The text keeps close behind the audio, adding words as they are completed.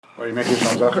Are you making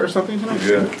Shalom Zacher or something tonight?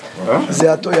 Yeah. Huh?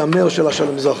 זה התוימר של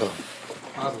השלום זוכר.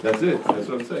 That's it. That's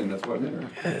what I'm saying. That's what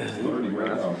I'm learning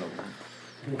right now.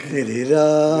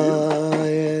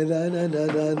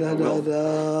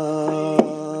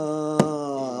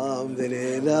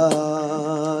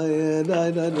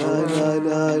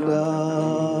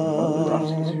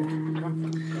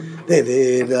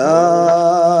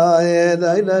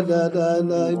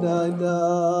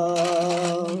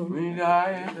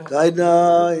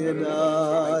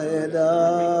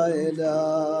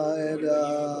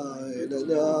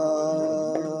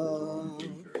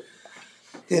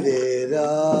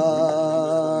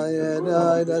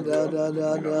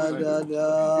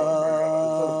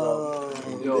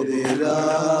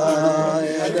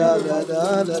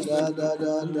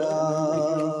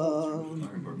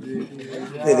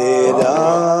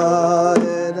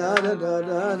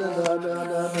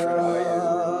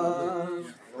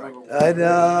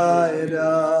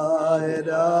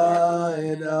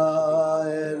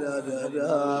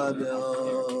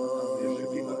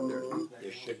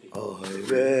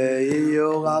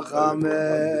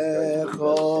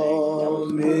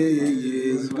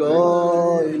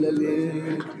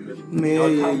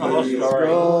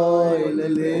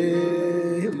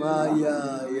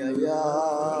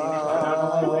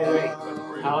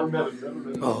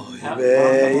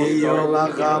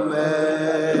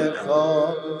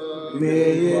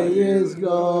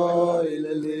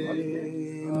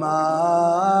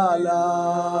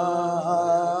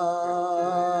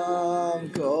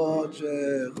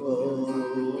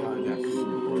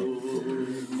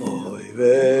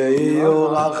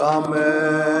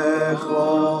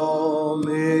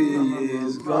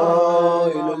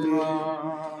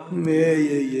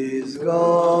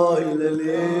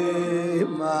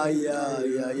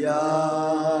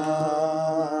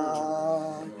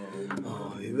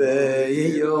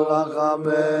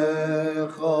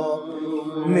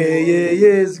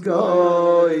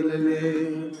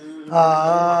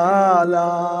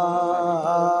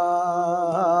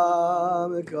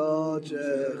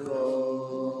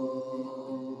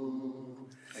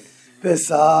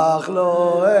 פסח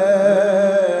לו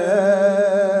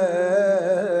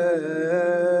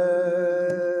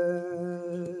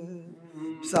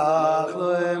פסח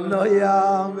לו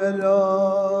נוים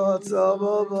ורוצו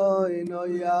בוי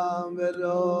נוים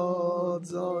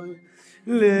ורוצו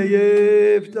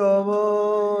ליפתו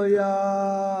בוי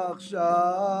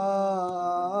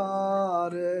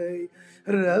יחשרי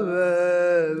רבבצוי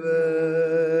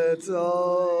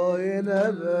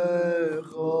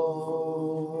נבחו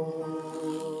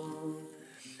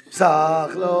פסח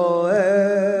לו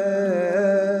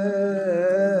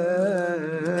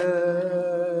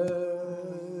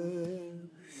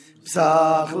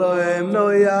פסח לו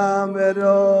נוים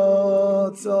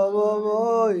ורוצו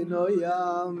בוי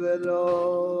נוים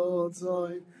ורוצו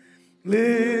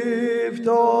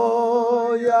לפתו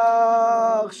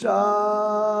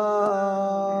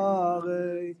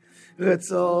יחשרי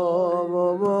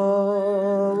רצו בוי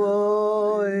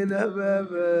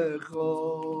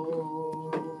נבחו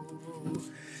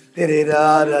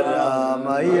da da da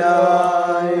maya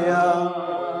ya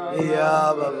ya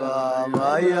baba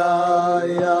maya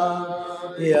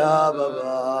ya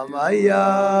baba maya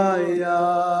ya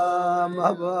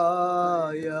baba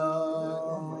ya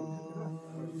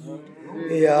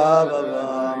baba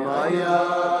maya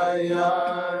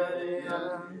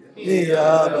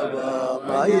ya baba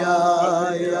maya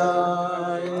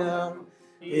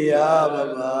ya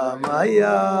baba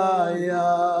maya ya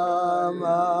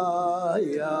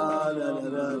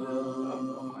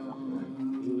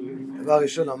דבר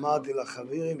ראשון אמרתי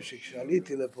לחברים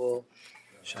שכשעליתי לפה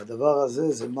שהדבר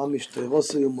הזה זה ממש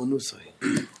תירוסי ומונוסי,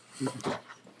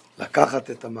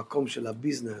 לקחת את המקום של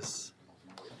הביזנס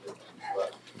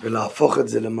ולהפוך את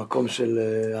זה למקום של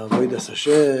עבודת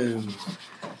השם,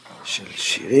 של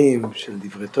שירים, של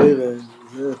דברי תורה.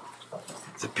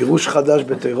 זה פירוש חדש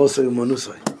בתירוסי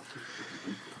ומונוסי.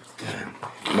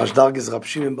 ממש דרגס רב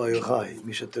שמעון בר יוחאי,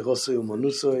 מי שתירוסי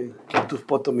ומונוסי, כתוב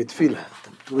פוטו מתפילה,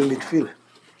 אתם פטורים מתפילה.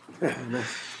 I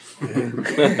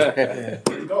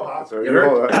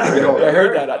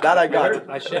heard that I got.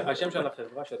 השם של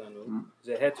החברה שלנו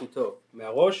זה head to toe,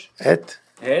 מהראש, head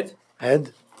עד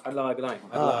לרגליים,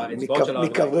 עד האצבעות של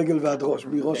הרגליים. מכף רגל ועד ראש,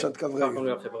 מראש עד כף רגל. אנחנו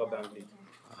לא חברה באנגלית.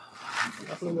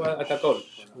 אנחנו את הכל.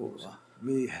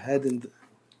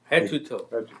 head to toe.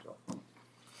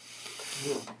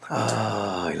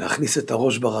 להכניס את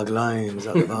הראש ברגליים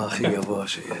זה הדבר הכי גבוה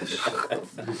שיש.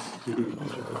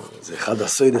 זה אחד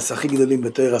הסוידס הכי גדולים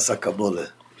בתורת הקבלה.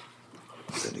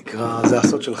 זה נקרא, זה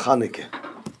הסוד של חנוכה.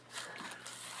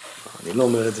 אני לא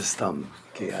אומר את זה סתם,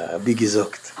 כי הביגי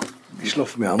זוקט.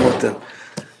 לשלוף מהמותן.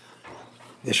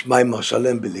 יש מיימר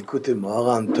שלם בליקוטי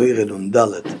מוהר"ן תוירה נ"ד,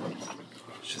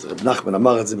 שזה רב נחמן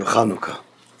אמר את זה בחנוכה.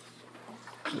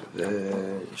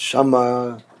 ושם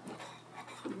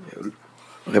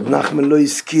רב נחמן לא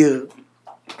הזכיר,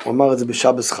 הוא אמר את זה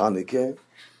בשבס חנוכה,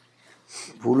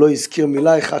 והוא לא הזכיר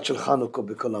מילה אחת של חנוכה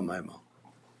בכל המיימר.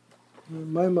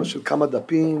 מיימר של כמה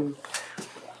דפים,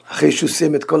 אחרי שהוא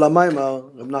סיים את כל המיימר,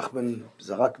 רב נחמן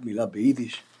זרק מילה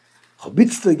ביידיש,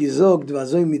 חוביצטו גזוג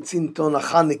דבזוי מצין טון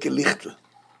החנוכה ליכטל.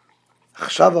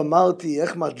 עכשיו אמרתי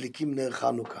איך מדליקים נר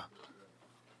חנוכה.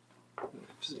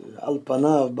 על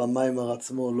פניו במיימר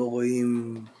עצמו לא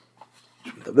רואים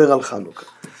שמדבר על חנוכה.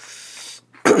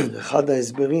 אחד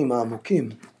ההסברים העמוקים,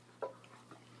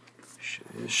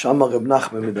 ששם הרב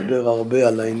נחמן מדבר הרבה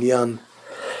על העניין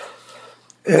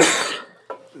איך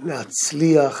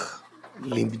להצליח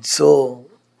למצוא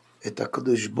את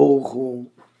הקדוש ברוך הוא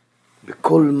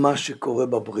בכל מה שקורה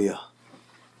בבריאה.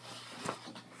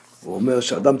 הוא אומר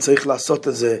שאדם צריך לעשות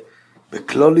את זה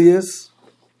בקלוליוס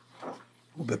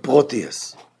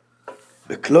ובפרוטיוס.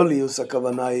 בקלוליוס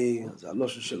הכוונה היא, זה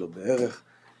הלושן שלו בערך,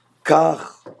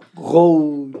 כך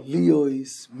ראו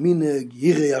ליאויס מנהג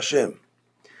יראי השם.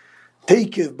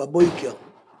 תקף בבויקר,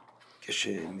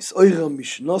 כשמסעורר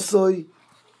משנוסוי,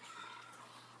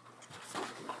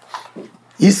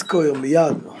 יזכור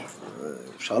מיד,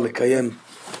 אפשר לקיים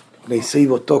בני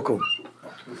סביבו תוקו.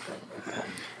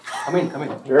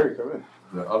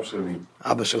 זה אב שלי.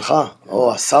 אבא שלך,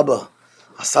 או הסבא,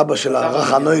 הסבא של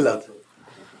הרח הנוילד.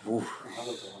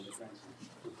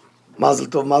 מזל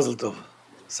טוב, מזל טוב.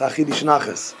 סחי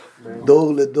דשנחס,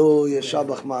 דור לדור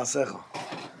ישבח מעשיך.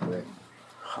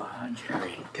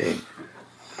 כן.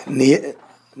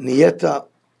 נהיית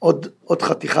עוד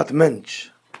חתיכת מנץ'.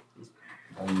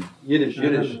 יידיש.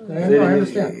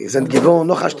 sind gewohnt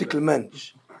noch ein Stückchen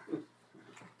Mensch.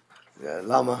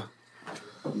 למה?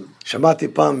 שמעתי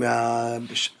פעם,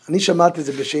 אני שמעתי את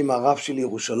זה בשם הרב של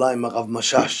ירושלים, הרב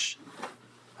משש,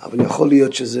 אבל יכול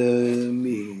להיות שזה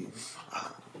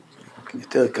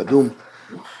יותר קדום.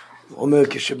 הוא אומר,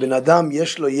 כשבן אדם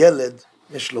יש לו ילד,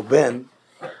 יש לו בן,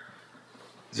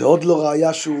 זה עוד לא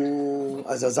ראיה שהוא,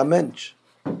 אז זה מנץ'.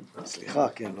 סליחה,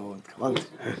 כן, לא התכוונתי.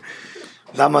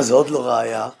 למה זה עוד לא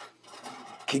ראיה?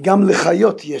 כי גם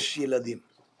לחיות יש ילדים.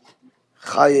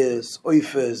 חייס,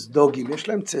 אויפס, דוגים, יש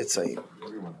להם צאצאים.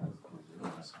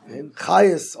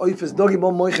 חייס, אויפס, דוגים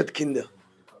או מויכת קינדר.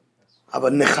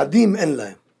 אבל נכדים אין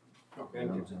להם.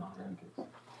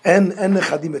 אין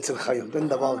נכדים אצל חיות, אין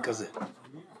דבר כזה.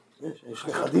 יש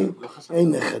נכדים?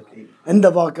 אין נכד. אין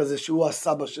דבר כזה שהוא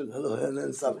הסבא של,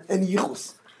 אין סבא, אין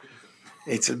ייחוס.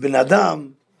 אצל בן אדם,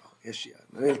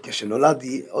 כשנולד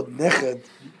עוד נכד,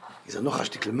 זה נוח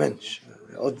שתיק למנש.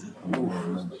 עוד...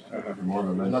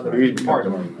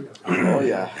 Oh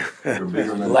yeah.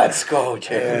 Let's go,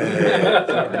 Jay.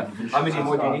 How many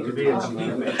more do you need to be in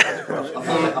achievement?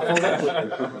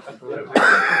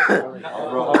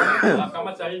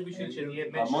 כמה צריך בשביל שנהיה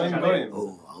המוים גויים.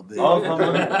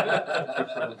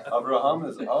 אברהם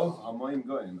is of המוים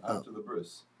גויים after the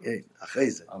bris.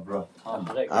 אחרי זה. אברהם.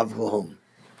 אברהם.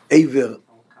 עבר.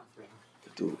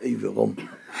 כתוב עברום.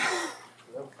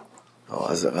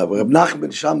 אז רב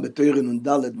נחמן שם בתוירה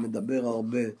נ"ד מדבר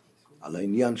הרבה על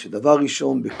העניין שדבר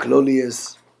ראשון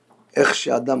בקלוליוס, איך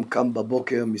שאדם קם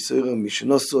בבוקר מסעורר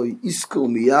משנוסוי, יזכור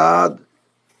מיד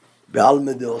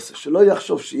בעלמא דעושה, שלא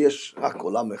יחשוב שיש רק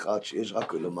עולם אחד, שיש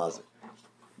רק עולם הזה.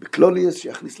 בקלוליוס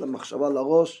שיכניס למחשבה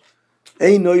לראש,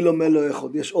 אין עולם אלוהי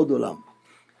אחד, יש עוד עולם.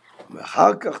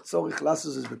 ואחר כך צורך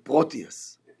לעשות את זה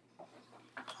בפרוטיוס.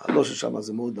 לא ששם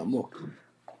זה מאוד עמוק.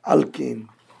 אלקין,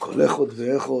 כל אחד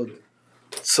ואחד,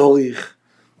 צורך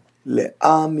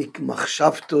להעמיק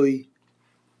מחשבתוי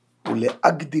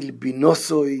ולהגדיל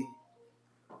בינוסוי,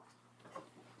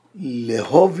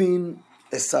 להובין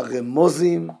את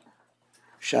הרמוזים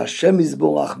שהשם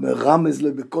יזבורך מרמז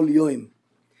לו בכל יום,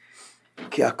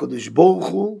 כי הקדוש ברוך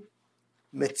הוא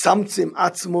מצמצם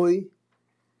עצמוי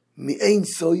מאין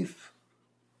סוף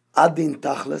עד אין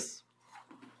תכלס,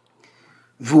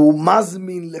 והוא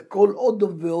מזמין לכל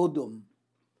אודום ואודום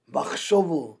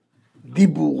מחשבו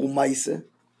דיבור ומייסה,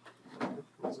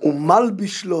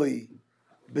 ומלביש לוי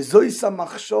בזויס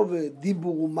המחשבה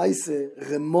דיבור ומייסה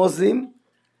רמוזים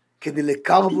כדי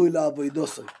לקרבו אל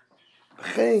העבודוסוי.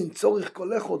 וכן צורך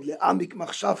כל אחד להעמיק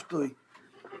מחשבתוי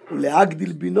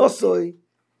ולהגדיל בינוסוי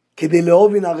כדי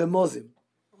להובין הרמוזים.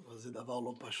 אבל זה דבר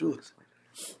לא פשוט,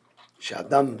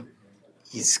 שאדם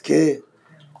יזכה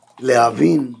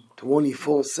להבין 24/7,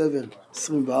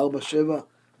 24/7,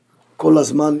 כל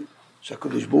הזמן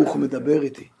שהקדוש ברוך הוא מדבר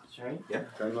איתי. Yeah.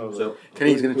 So, So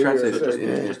Kenny's going to translate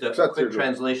it. just a quick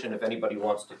translation if anybody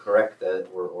wants to correct that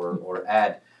or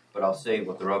add. But I'll say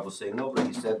what the Rav was saying over.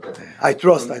 He said that I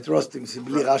trust him, זה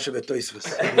בלי רש"י וטויספוס.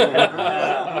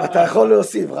 אתה יכול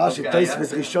להוסיף רש"י,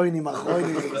 טויספוס, ראשונים,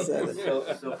 אחרונים, זה בסדר.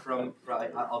 So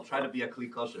I'll try to be a kli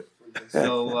kosher.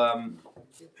 So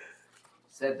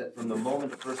said that from the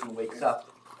moment a person wakes up,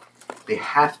 they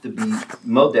have to be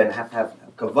modern, have to have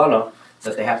kavanah,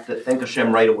 that they have to thank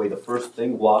Hashem right away, the first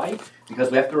thing. Why?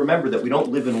 Because we have to remember that we don't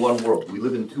live in one world. We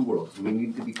live in two worlds. And we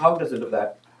need to be cognizant of that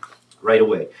right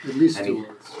away. At least two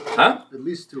worlds. Huh? At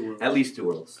least two worlds. At least two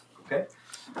worlds. Okay.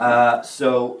 And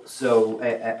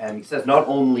he says not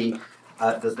only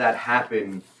does that happen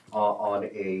on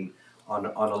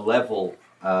a level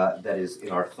that is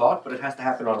in our thought, but it has to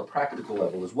happen on a practical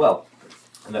level as well.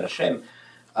 And that Hashem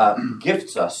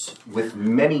gifts us with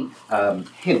many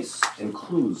hints and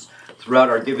clues throughout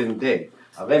our given day.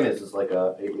 Avemes is like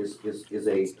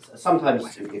sometimes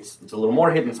it's a little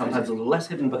more hidden, sometimes a little less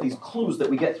hidden, but these clues that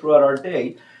we get throughout our day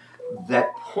that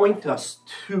point us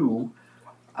to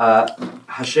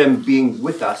Hashem being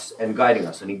with us and guiding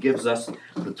us. And he gives us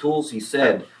the tools. He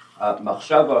said,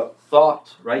 machshava, thought,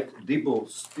 right? Dibur,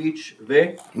 speech,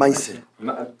 Maise.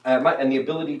 and the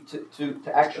ability to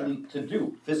actually to do,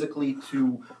 physically to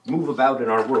move about in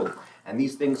our world. And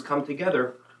these things come together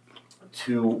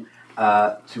to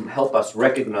help us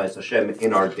recognize Hashem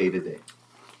in our day-to-day.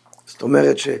 זאת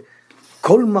אומרת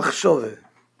שכל מחשבה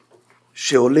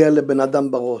שעולה לבן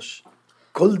אדם בראש,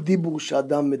 כל דיבור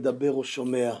שאדם מדבר או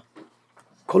שומע,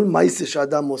 כל מעשה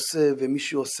שאדם עושה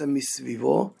ומישהו עושה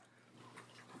מסביבו,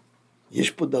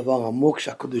 יש פה דבר עמוק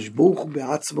שהקדוש ברוך הוא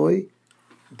בעצמו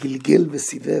גלגל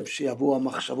וסיבב שיבואו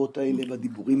המחשבות האלה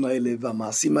והדיבורים האלה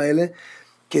והמעשים האלה,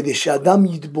 כדי שאדם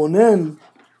יתבונן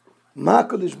מה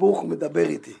הקדוש ברוך הוא מדבר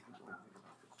איתי.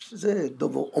 זה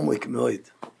דבר עומק מאוד.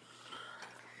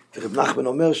 ורב נחמן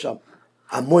אומר שם,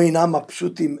 המון עם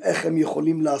הפשוטים, איך הם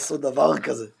יכולים לעשות דבר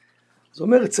כזה? זאת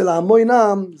אומרת, אצל המון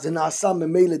עם זה נעשה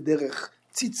ממילא דרך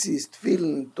ציציס,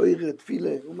 תפילין, תוירה,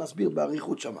 תפילה, הוא מסביר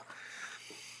בעריכות שם.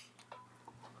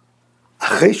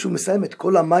 אחרי שהוא מסיים את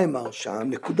כל המיימר,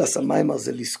 שהנקודס המיימר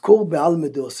זה לזכור בעלמא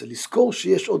דעושה, לזכור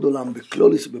שיש עוד עולם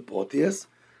בקלוליס ובפרוטיאס,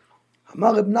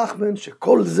 אמר רב נחמן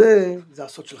שכל זה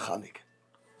הסוד של חניקה.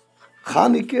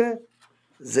 חניקה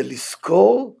זה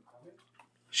לזכור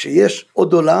שיש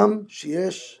עוד עולם,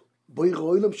 שיש בורא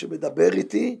עולם שמדבר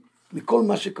איתי מכל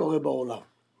מה שקורה בעולם.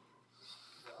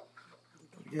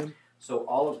 So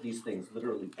all of these things,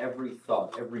 literally every thought,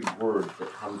 every word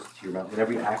that comes to your mouth, and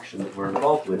every action that we're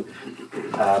involved with,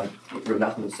 Rav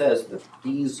Nachman says that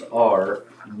these are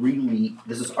really,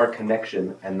 this is our connection,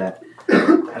 and that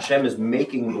Hashem is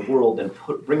making the world and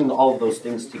bringing all of those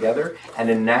things together and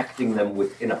enacting them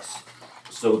within us.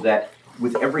 So that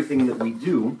with everything that we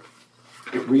do,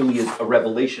 it really is a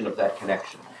revelation of that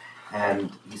connection. And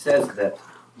he says that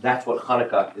that's what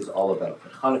Hanukkah is all about.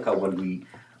 At Hanukkah,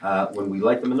 when we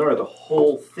light the menorah, the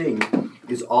whole thing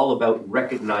is all about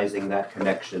recognizing that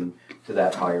connection to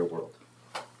that higher world.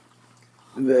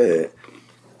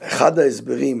 ואחד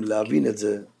ההסברים להבין את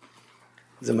זה,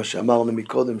 זה מה שאמרנו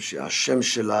מקודם, שהשם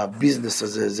של הביזנס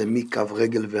הזה זה מקו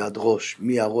רגל ועד ראש,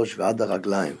 מהראש ועד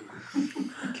הרגליים.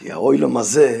 כי העולם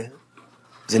הזה,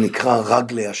 זה נקרא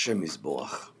רגלי השם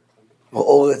יזבורך. או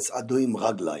אורץ אדוים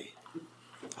רגלי.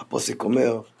 הפוסק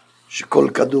אומר שכל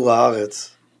כדור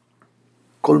הארץ,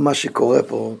 כל מה שקורה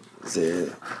פה זה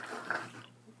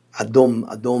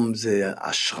אדום זה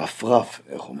השרפרף,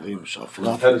 איך אומרים?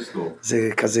 שרפרף. זה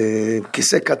כזה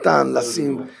כיסא קטן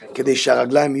לשים כדי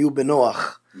שהרגליים יהיו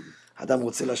בנוח. אדם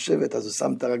רוצה לשבת אז הוא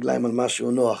שם את הרגליים על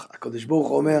משהו נוח. הקדוש ברוך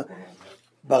הוא אומר,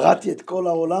 בראתי את כל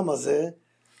העולם הזה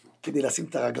כדי לשים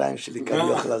את הרגליים שלי כאן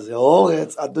יוכל הזה.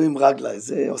 אורץ אדוים רגלי,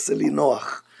 זה עושה לי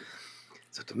נוח.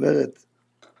 זאת אומרת,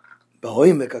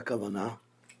 בעומק הכוונה,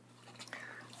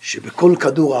 שבכל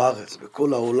כדור הארץ,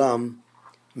 בכל העולם,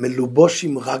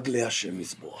 מלובושים רגלי השם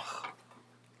יזבורך.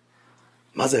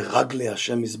 מה זה רגלי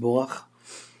השם יזבורך?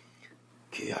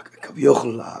 כי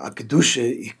כביכול הקדושה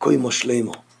היא קוימו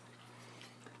שלימו.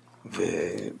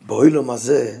 ובעולם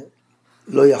הזה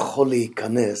לא יכול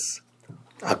להיכנס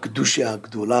הקדושה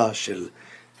הגדולה של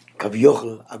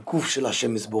כביכול הגוף של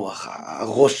השם יזבורך,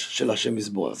 הראש של השם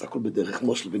יזבורך, זה הכל בדרך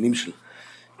מושל ונמשל,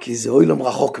 כי זה עולם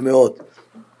רחוק מאוד.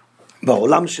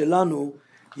 בעולם שלנו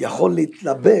יכול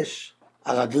להתלבש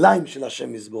הרגליים של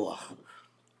השם יזבורך.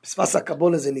 בשפת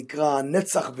הקבלה זה נקרא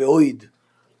נצח ואויד.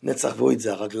 נצח ואויד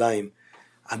זה הרגליים.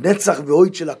 הנצח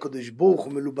ואויד של הקדוש ברוך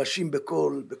הוא מלובשים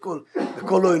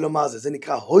בכל העולם הזה. זה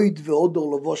נקרא הויד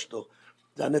ואודור לבושתו.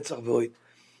 זה הנצח ואויד.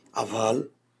 אבל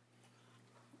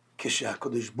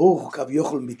כשהקדוש ברוך הוא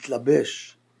כביכול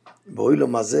מתלבש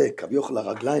באוילום הזה, כביכול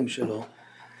הרגליים שלו,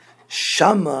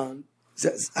 שמה,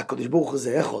 הקדוש ברוך הוא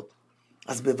זה אחד.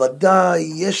 אז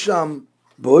בוודאי יש שם,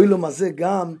 באוילום הזה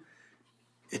גם,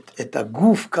 את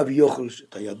הגוף כביכול,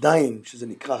 את הידיים, שזה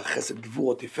נקרא חסד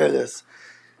גבורות תפארס,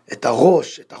 את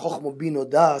הראש, את החוכמה בינה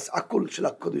דעת, הכל של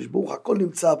הקדוש ברוך הוא, הכל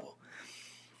נמצא פה.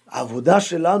 העבודה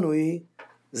שלנו היא,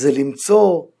 זה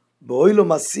למצוא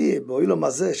באוילום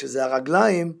הזה, שזה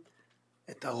הרגליים,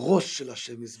 את הראש של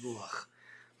השם יזבח.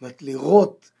 זאת אומרת,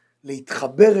 לראות,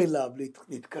 להתחבר אליו,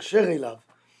 להתקשר אליו.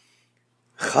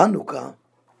 חנוכה,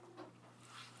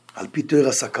 על פי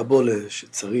תוירס הקבולה,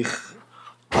 שצריך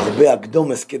הרבה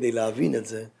הקדומס כדי להבין את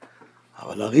זה,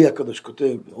 אבל הארי הקדוש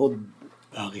כותב מאוד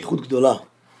באריכות גדולה,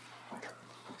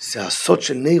 זה הסוד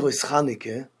של נירוס חנוכה,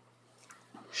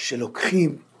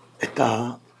 שלוקחים את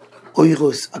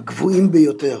האוירוס הגבוהים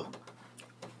ביותר,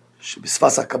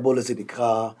 שבשפת הקבולה זה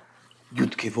נקרא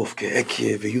י' כו'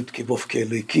 כאקיה וי' כו'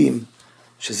 כאלוהיקים,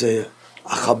 שזה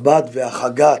החב"ד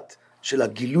והחגת של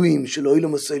הגילויים של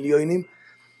אוילומוס העליונים,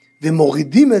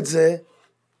 ומורידים את זה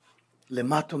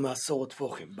למטו מעשור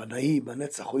טפוחים, בנאי,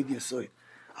 בנצח, אויד יסוי.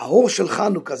 האור של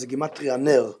חנוכה זה גימטריה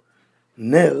נר.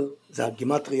 נר זה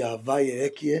הגימטריה הוויה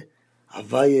אקיה,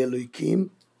 הוויה אלוהיקים,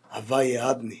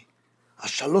 הוויה אדני.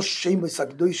 השלוש שמות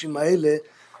הקדושים האלה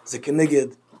זה כנגד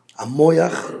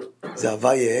המויח, זה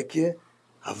הוויה אקיה,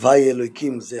 הוויה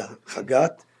אלוהיקים זה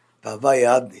חגת,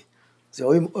 והוויה אדני. זה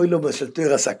אוילום של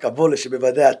תוירס הקבולה,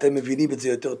 שבוודאי אתם מבינים את זה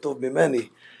יותר טוב ממני.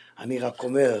 אני רק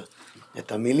אומר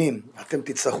את המילים, אתם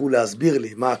תצטרכו להסביר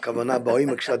לי מה הכוונה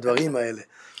בעומק של הדברים האלה.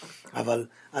 אבל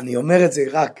אני אומר את זה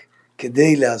רק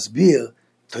כדי להסביר,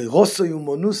 תוירוסוי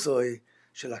ומונוסוי,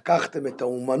 שלקחתם את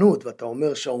האומנות, ואתה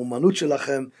אומר שהאומנות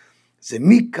שלכם, זה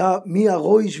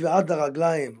מהראש ועד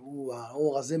הרגליים.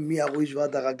 האור הזה מהראש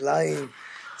ועד הרגליים,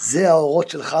 זה האורות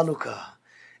של חנוכה.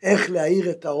 איך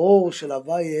להאיר את האור של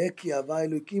הוויה אקיה, הוויה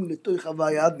אלוהיקים, לתוך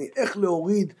הוויה אדני. איך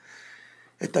להוריד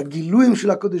את הגילויים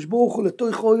של הקדוש ברוך הוא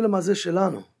לתוך האוילם הזה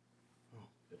שלנו.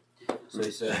 So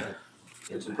he said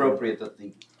it's appropriate that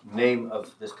the name of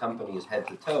this company is Head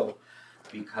to Toe,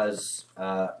 because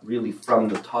really from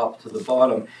the top to the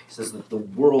bottom, he says that the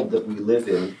world that we live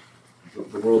in,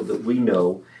 the world that we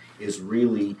know, is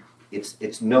really,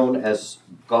 it's known as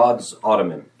God's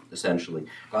ottoman, essentially.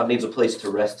 God needs a place to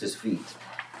rest his feet.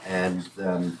 And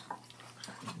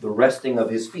the resting of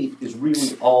his feet is really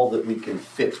all that we can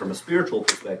fit from a spiritual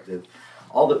perspective.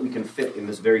 All that we can fit in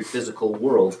this very physical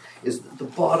world is the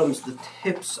bottoms, the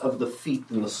tips of the feet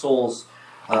and the soles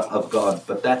of God.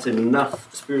 But that's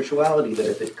enough spirituality that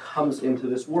if it comes into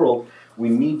this world, we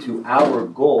need to, our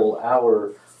goal, our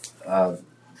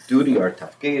duty, our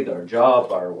tafkid, our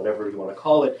job, our whatever you want to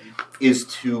call it, is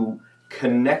to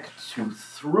connect to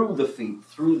through the feet,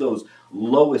 through those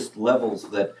lowest levels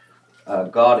that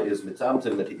God is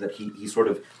mitzamtim, that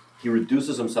he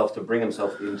reduces himself to bring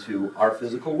himself into our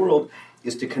physical world,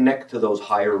 is to connect to those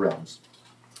higher realms.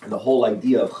 And the whole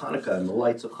idea of Hanukkah and the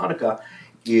lights of Hanukkah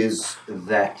is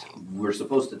that we're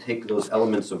supposed to take those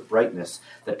elements of brightness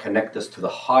that connect us to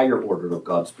the higher order of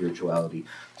God's spirituality,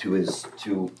 to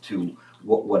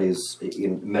what is,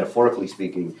 in metaphorically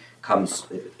speaking, comes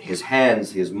his hands,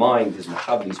 his mind, his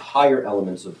machab, these higher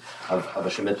elements of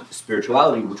a Shemitah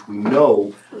spirituality, which we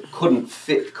know couldn't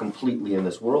fit completely in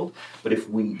this world. But if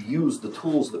we use the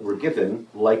tools that we're given,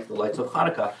 like the lights of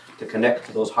Hanukkah, to connect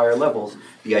to those higher levels,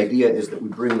 the idea is that we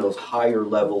bring those higher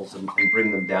levels and bring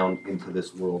them down into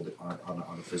this world on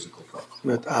a physical front. זאת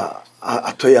אומרת,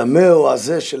 התוימאו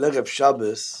הזה של ערב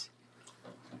שבס,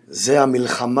 זה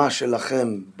המלחמה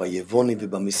שלכם ביבונים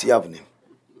ובמסייבנים.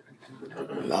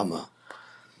 למה?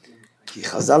 כי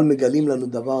חז"ל מגלים לנו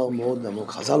דבר מאוד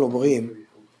עמוק. חז"ל אומרים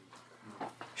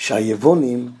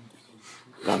שהיבונים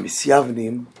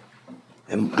והמסייבנים,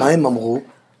 מה הם אמרו?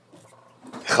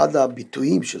 אחד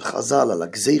הביטויים של חז"ל על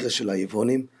הגזירה של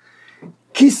היבונים,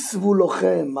 כיסבו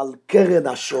לכם על קרן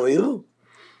השוער,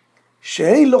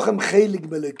 שאין לכם חלק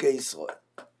באלוקי ישראל.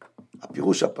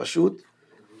 הפירוש הפשוט,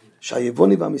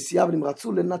 שהיבונים והמסייבנים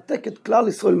רצו לנתק את כלל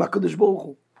ישראל מהקדוש ברוך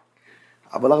הוא.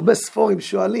 אבל הרבה ספורים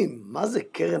שואלים, מה זה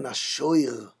קרן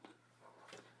השוער?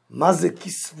 מה זה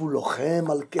כיסבו לכם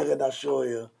על קרן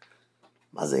השוער?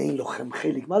 מה זה אין לכם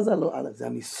חלק? מה זה? זה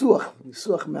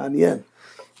הניסוח מעניין.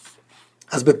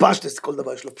 אז בפשטס כל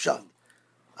דבר יש לו פשט.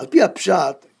 על פי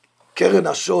הפשט, קרן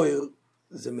השוער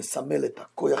זה מסמל את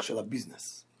הכוח של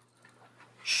הביזנס.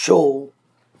 שור,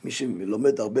 מי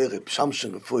שלומד הרבה רב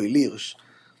שמשון רפואי לירש,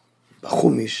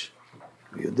 בחומיש,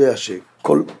 הוא יודע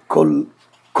שכל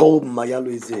קורם היה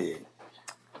לו איזה,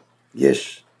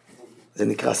 זה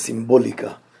נקרא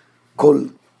סימבוליקה, כל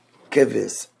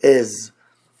כבש, עז,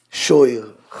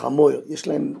 שוער, חמור, יש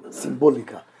להם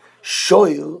סימבוליקה.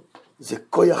 שויר זה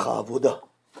כוח העבודה.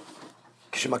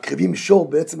 כשמקריבים שור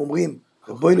בעצם אומרים,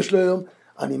 רבונו שלום,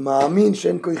 אני מאמין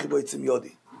שאין כוח בו עצם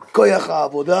יודי. כוח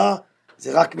העבודה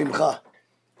זה רק ממך.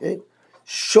 כן?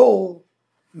 שור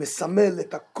מסמל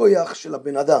את הכוח של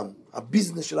הבן אדם,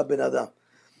 הביזנס של הבן אדם.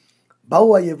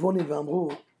 באו היוונים ואמרו,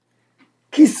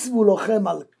 כיסבו לכם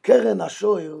על קרן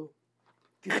השוער,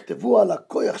 תכתבו על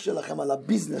הכוח שלכם, על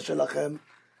הביזנס שלכם,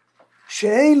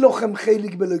 שאין לכם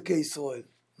חלק באלוקי ישראל.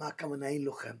 מה הכוונה אין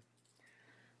לכם?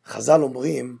 חז"ל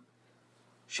אומרים,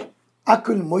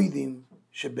 שהכל מוידים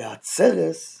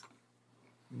שבעצרס,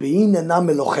 באין אינם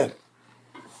אלוכם.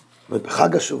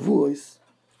 ובחג השבועס,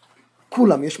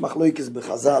 כולם, יש מחלוקת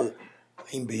בחז"ל,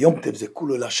 האם ביום טוב זה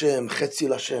כולו לשם,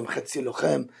 חצי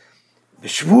אלוכם.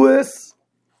 בשבועס,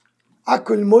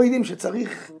 הכל מוידים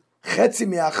שצריך חצי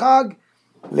מהחג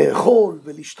לאכול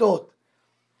ולשתות.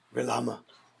 ולמה?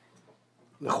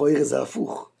 לכאורה זה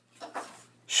הפוך.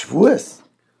 שבועס,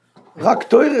 רק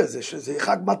תורה, זה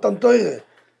חג מתן תורה.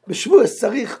 בשבועס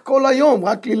צריך כל היום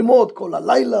רק ללמוד, כל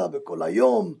הלילה וכל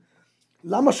היום.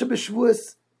 למה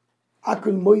שבשבועס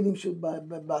הכל מוידים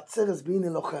שבעצרס באין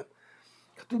אלוכם?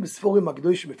 כתוב בספורים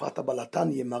הקדושים, בפרט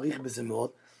הבלתניא, מעריך בזה מאוד,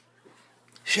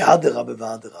 שאדרבה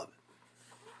ואדרבה.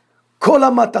 כל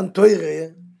המתן תורה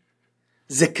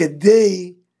זה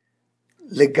כדי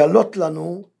לגלות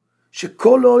לנו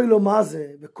שכל העולם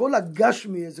הזה וכל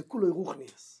הגשמי זה כולו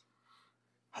רוחניס.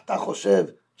 אתה חושב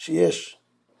שיש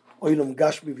עולם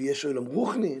גשמי ויש עולם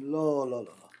רוחני? לא, לא,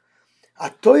 לא.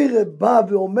 התורה באה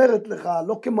ואומרת לך,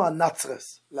 לא כמו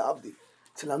הנצרס, להבדיל.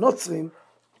 אצל הנוצרים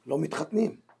לא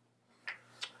מתחתנים.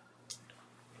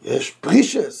 יש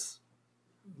פרישס.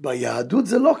 ביהדות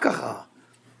זה לא ככה.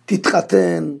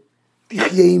 תתחתן,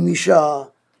 תחיה עם אישה,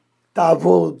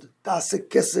 תעבוד, תעשה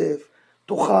כסף,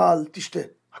 תאכל, תשתה.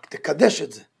 רק תקדש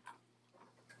את זה.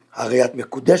 הרי את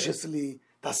מקודשת לי,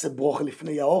 תעשה ברוך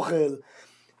לפני האוכל,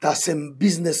 תעשה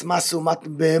ביזנס מסו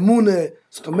באמונה.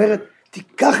 זאת אומרת,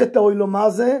 תיקח את העולם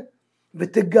הזה,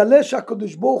 ותגלה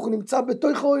שהקדוש ברוך הוא נמצא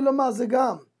בתוך העולם הזה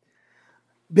גם.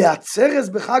 בעצרס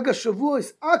בחג השבוע,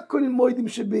 הכל מוידים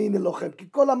שבאין אלוכם, כי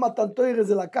כל המתן תורה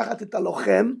זה לקחת את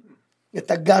הלוחם,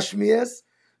 את הגשמיאס,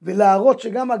 ולהראות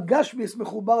שגם הגשמיאס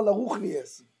מחובר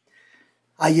לרוחניאס.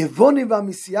 היוונים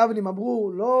והמסייבנים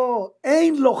אמרו, לא,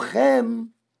 אין לוחם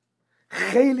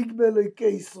חלק באלוקי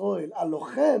ישראל.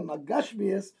 הלוחם,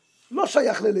 הגשמיאס, לא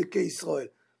שייך לאלוקי ישראל.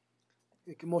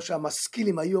 כמו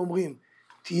שהמשכילים היו אומרים,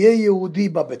 תהיה יהודי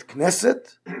בבית כנסת,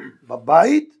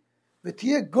 בבית,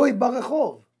 ותהיה גוי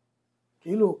ברחוב.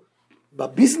 כאילו,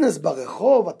 בביזנס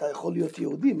ברחוב אתה יכול להיות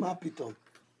יהודי, מה פתאום?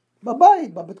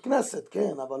 בבית, בבית כנסת,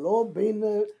 כן, אבל לא בין,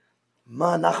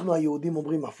 מה אנחנו היהודים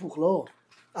אומרים, הפוך, לא.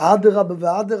 אדרבה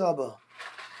ואדרבה.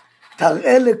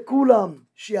 תראה לכולם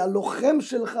שהלוחם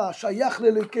שלך שייך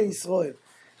לאלוקי ישראל.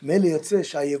 מילא יוצא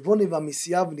שהיוונים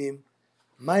והמסייבנים,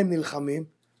 מה הם נלחמים?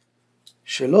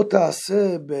 שלא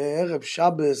תעשה בערב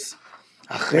שבס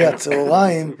אחרי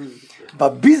הצהריים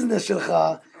בביזנס שלך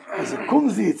איזה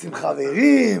קומזיץ עם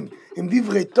חברים, עם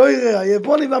דברי תורה.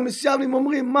 היוונים והמסייבנים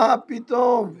אומרים, מה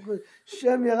פתאום?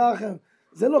 שם ירחם.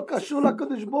 זה לא קשור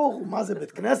לקדוש ברוך הוא. מה זה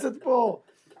בית כנסת פה?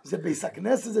 זה בייס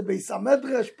הכנסת, זה בייס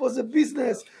המדרש, פה זה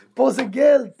ביזנס, פה זה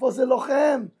גלד, פה זה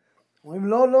לוחם. אומרים,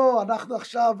 לא, לא, אנחנו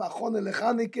עכשיו, אחון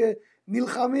אלחניקה,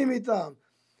 נלחמים איתם.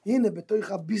 הנה,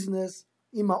 בתוך הביזנס,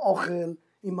 עם האוכל,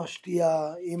 עם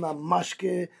השתייה, עם המשקה,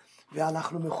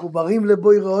 ואנחנו מחוברים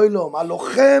לבוירא עולם.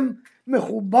 הלוחם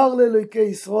מחובר לאלוקי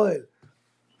ישראל.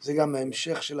 זה גם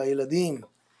ההמשך של הילדים.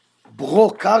 ברו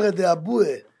קרא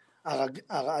דאבוה.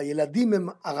 הילדים הם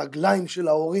הרגליים של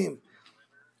ההורים.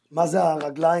 מה זה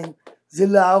הרגליים? זה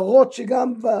להראות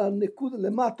שגם בנקוד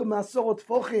למטה מעשורות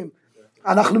פוחים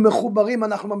אנחנו מחוברים,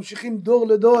 אנחנו ממשיכים דור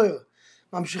לדור,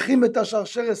 ממשיכים את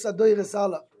השרשרת הדוירס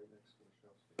הלאה.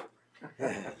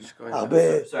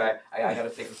 הרבה. Sorry, I got to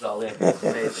take this all in. It's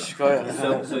amazing.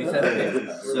 So he said, okay,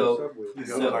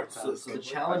 so the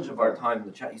challenge of our time,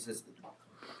 he says,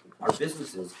 our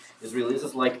businesses is really this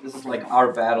is like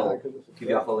our battle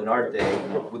in our day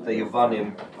with the Yevanim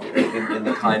in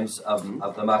the times of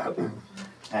the Maccabim.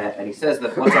 And he says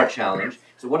that what's our challenge?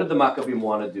 So what did the Maccabim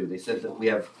want to do? They said that we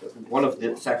have one of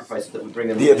the sacrifices that we bring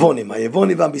in the Yevonim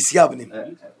והמסייבנים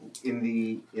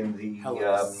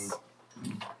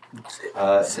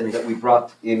that we brought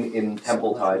in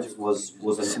temple times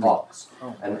was an ox,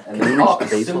 and the ox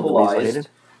symbolized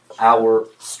our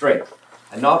strength.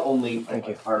 And not only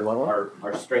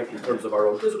our strength in terms of our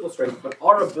own physical strength, but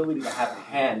our ability to have a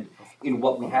hand in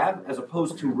what we have, as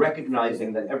opposed to recognizing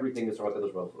that everything is from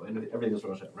HaKadosh Baruch Hu, and everything is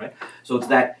from Hashem, right? So it's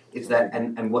that,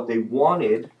 and what they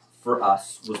wanted for us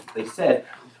was, they said,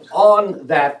 on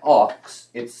that ox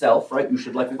itself, right? You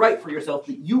should like write for yourself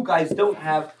that you guys don't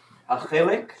have a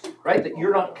chelik, right? That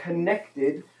you're not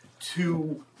connected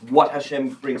to what Hashem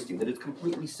brings to you, that it's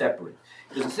completely separate.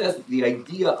 Because it says that the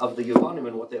idea of the Yevanim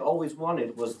and what they always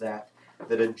wanted was that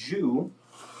a Jew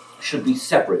should be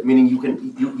separate, meaning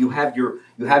you have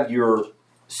your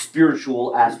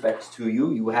spiritual aspects to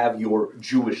you, you have your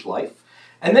Jewish life,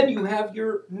 and then you have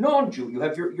your non-Jew, you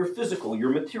have your physical, your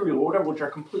material, or whatever, which are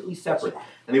completely separate.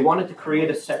 And they wanted to create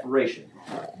a separation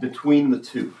between the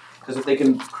two. Because if they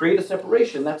can create a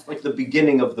separation, that's like the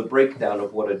beginning of the breakdown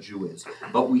of what a Jew is.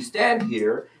 But we stand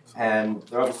here, and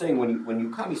I was saying when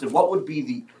you come, he said, what would be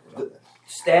the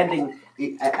standing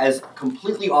as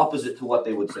completely opposite to what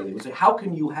they would say? They would say, how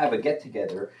can you have a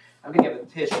get-together? How can you have a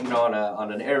tish,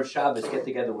 on an Erev Shabbos, get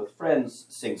together with friends,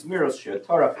 sing Zmiros, share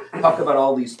Torah, talk about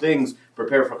all these things,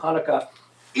 prepare for Hanukkah,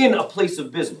 in a place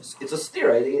of business? It's a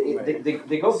steer.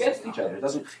 They go against each other.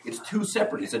 It's two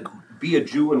separate. He said, be a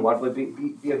Jew and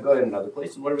be a guy in another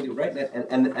place, and whatever you right,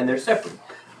 and they're separate.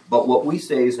 But what we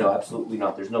say is no, absolutely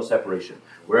not. There's no separation.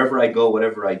 Wherever I go,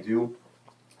 whatever I do,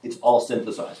 it's all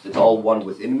synthesized. It's all one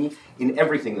within me. In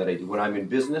everything that I do, when I'm in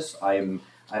business, I am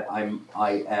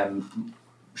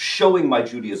showing my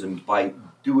Judaism by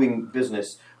doing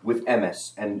business with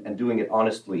MS and doing it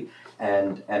honestly.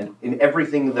 And in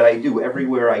everything that I do,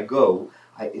 everywhere I go,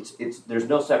 there's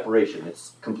no separation.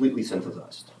 It's completely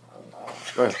synthesized.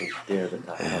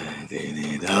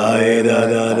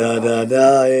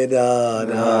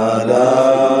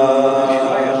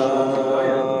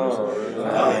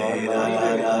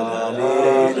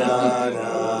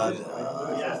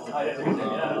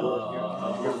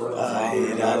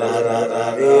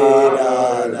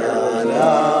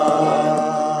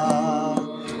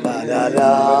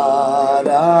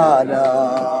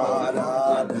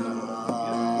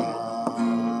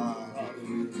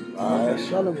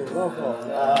 Shalom Uvrocha.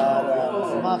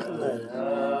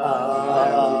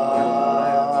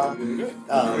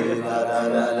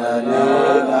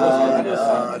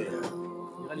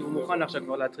 נראה לי הוא מוכן עכשיו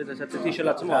כבר להטריד את הצאתי של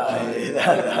עצמו.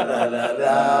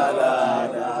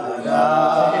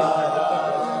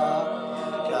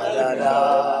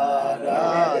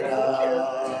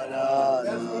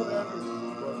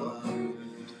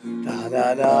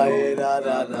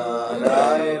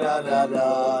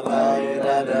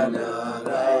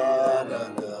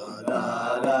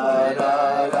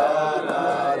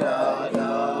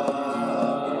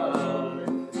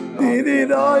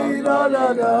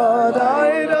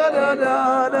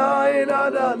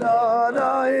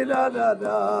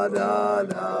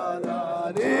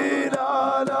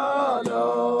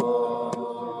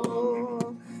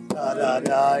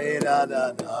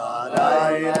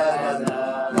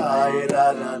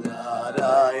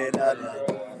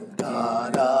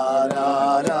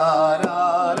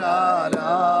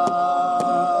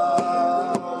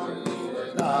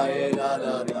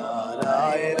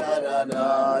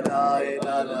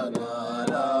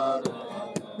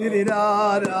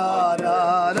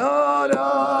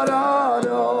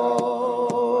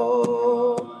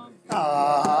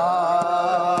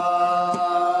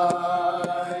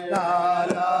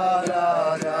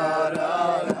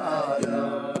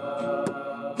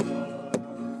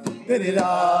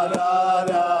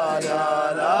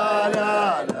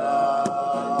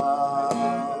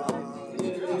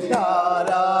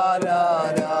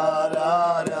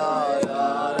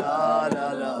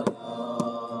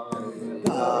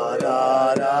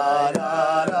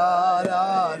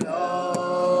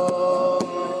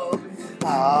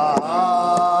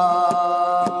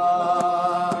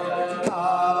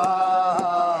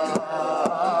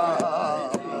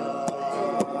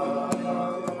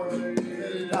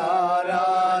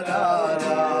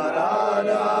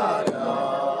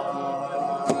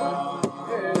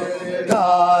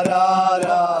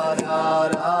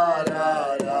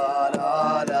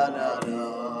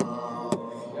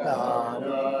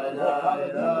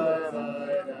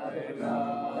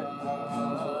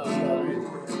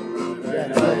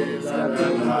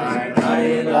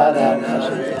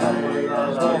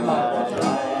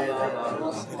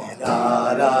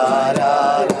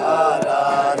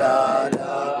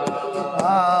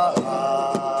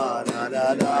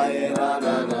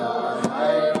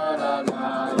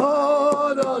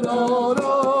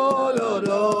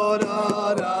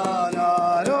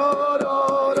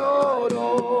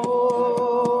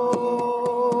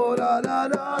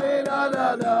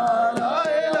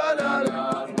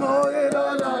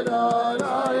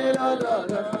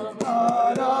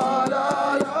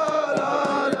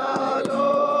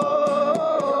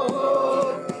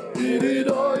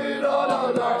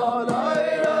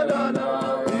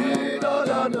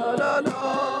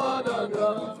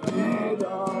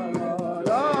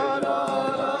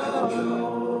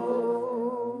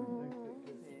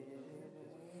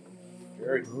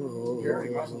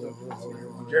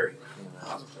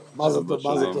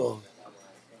 מזל טוב.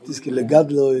 תזכי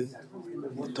לגדלוי,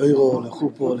 לתוירו,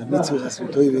 לחופו, למצווי חסמי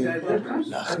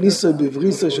להכניסו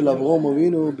בבריסו של אברהם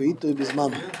אבינו בעיתו בזמן.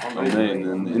 Amen.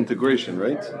 And integration,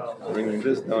 right? Bringing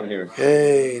this down here.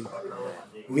 כן.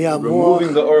 מהמוח.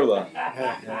 Removing the orla.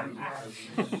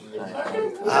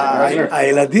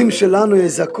 הילדים שלנו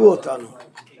יזכו אותנו.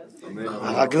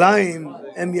 הרגליים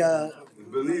הם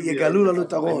יגלו לנו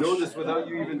את I הראש. know this without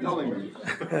you even telling me.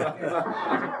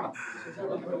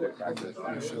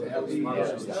 This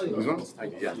one?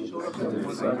 Yeah.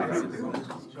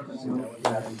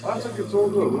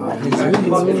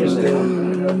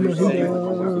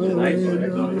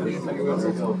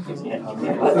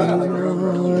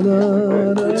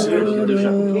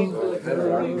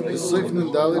 בסוף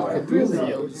נ"ד כתוב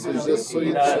שזה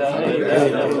סויד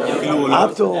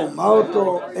עטו,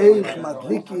 מאוטו, איך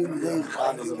מדליקים לי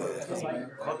חנוכה.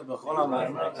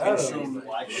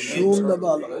 שום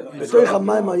דבר. בתוך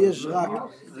המיימר יש רק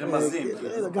רמזים.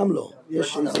 גם לא.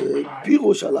 יש איזה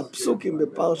פירוש על הפסוקים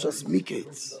בפרשת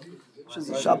מקץ.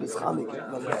 שזה שבס חנוכה.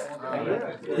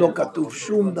 לא כתוב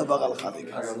שום דבר על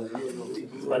חנוכה.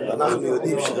 ואנחנו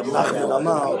יודעים שרב נחמן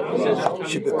אמר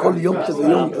שבכל יום טוב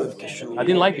ויום טוב כשהוא I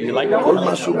didn't like it. You like that כל one?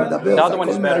 מה שהוא מדבר The זה other one הכל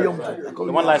is מהיום better. טוב.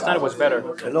 The one last night was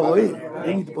better. ולא רואים,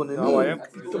 הם מתבוננים,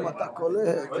 פתאום אתה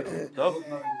קולט, טוב.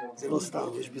 זה לא סתם,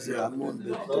 יש בזה המון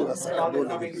בתור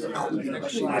הסקבולה, בייחודים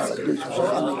ראשיים, הסקדוש של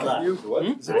חניקה,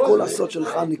 זה כל הסוד של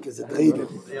חניקה, זה דריידל,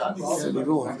 זה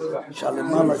סביבון,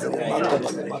 שהלמעלה זה למטה,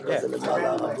 למטה זה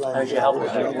למעלה,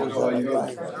 הרגליים, הרגליים.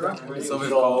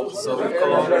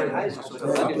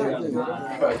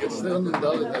 אצלנו נ"ד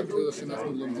הקריאה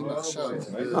שאנחנו לומדים עכשיו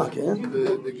כן?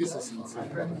 בגיססנס.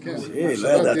 כן, לא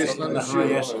ידעתי. יש לנו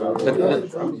שיר.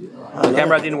 The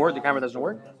camera didn't work. The camera doesn't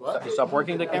work. You stopped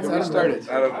working. The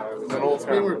camera. It's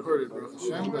being recorded, Baruch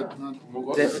Hashem, but not...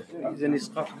 זה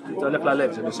נסחף, זה הולך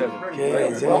ללב, זה בסדר.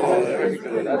 כן, זה...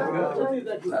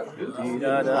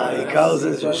 העיקר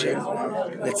זה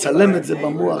שנצלם את זה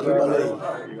במוח ובלב.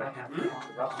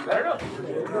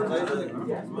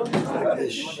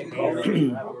 יש...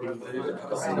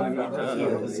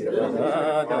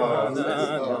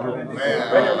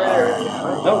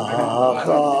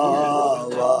 אחר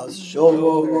השובע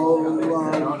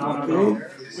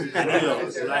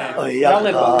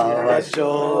יחר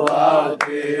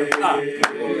השואלתי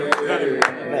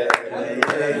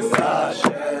מלייס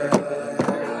השם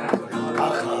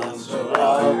אחר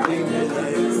השואלתי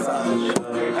מלייס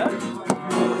השם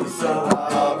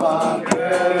סבב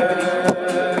הקש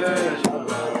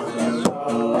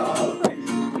השואלתי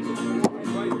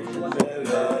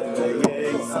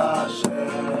מלייס השם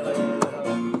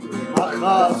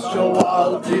אחר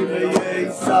השואלתי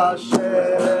מלייס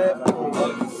השם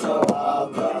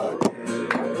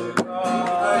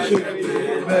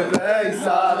בבייס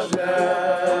השם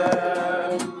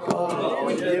כל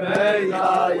ימי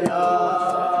חיי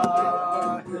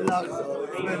לחזור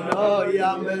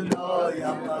בנוים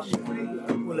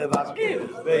לשם ולבקר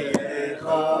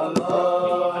ביכולו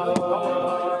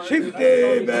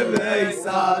שבתי בבייס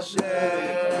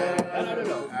השם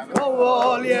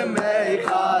כל ימי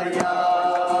חיי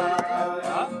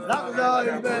לחזור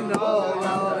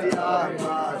בנוים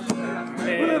לשם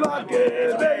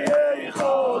ולבקר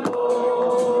ביכולו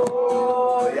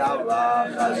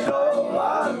יבח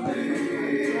השואלתי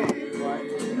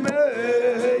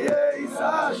מייס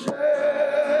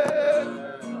השם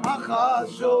אחר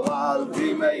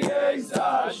שואלתי מייס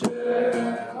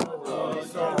השם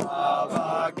סובב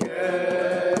הקש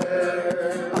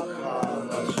אחר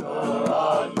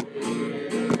השואלתי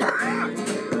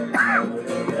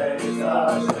מייס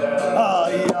השם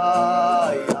איי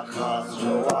אחר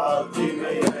שואלתי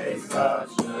מייס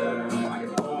השם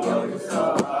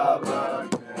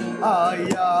איי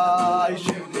איי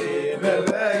שבתי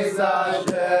בבייס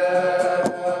השם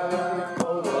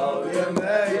כל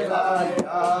ימי חיי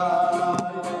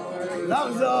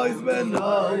לחזור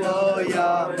בנו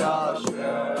ים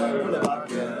השם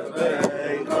ולבקר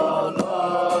ביכולו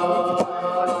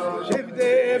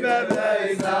שבתי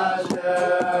בבייס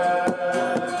השם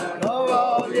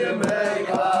כל ימי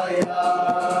חיי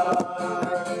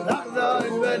לחזור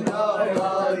בנו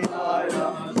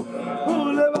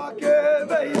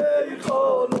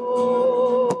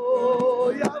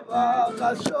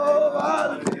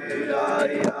שואלתי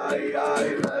איי איי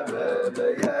איי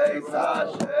בבייס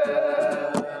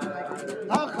השם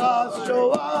אחר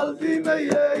שואלתי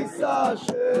מייס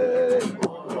השם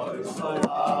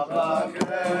סובב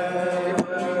הקש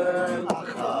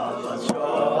אחר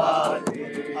שואלתי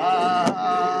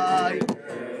איי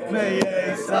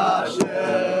מייס השם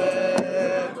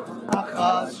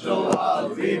אחר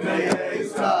שואלתי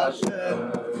מייס השם Hashem,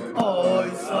 oy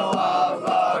so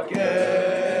avake,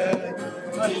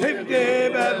 shifti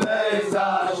bebeis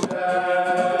Hashem,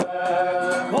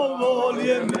 kol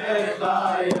yemei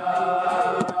chaya,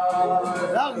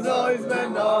 lachzois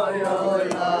benoya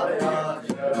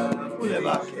Hashem,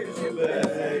 ulevakesh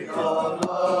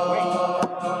beicholo,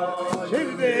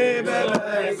 shifti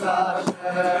bebeis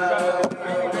Hashem,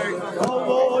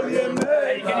 kol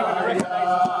yemei chaya.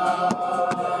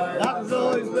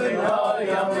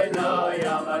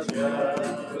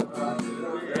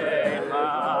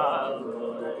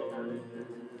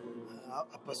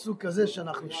 הפסוק הזה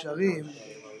שאנחנו שרים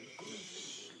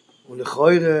הוא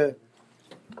לכאורה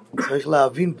צריך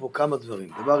להבין פה כמה דברים.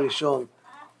 דבר ראשון,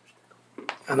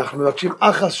 אנחנו מבקשים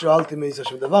אחס שאלתי מייס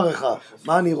השם, דבר אחד,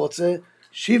 מה אני רוצה?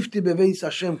 שבתי בבייס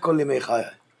השם כל ימי חיי.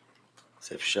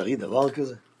 זה אפשרי דבר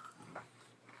כזה?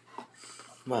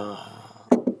 מה,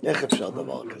 איך אפשר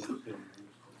דבר כזה?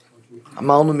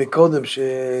 אמרנו מקודם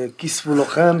שכיספו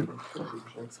לוחם,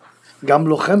 גם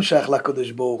לוחם שייך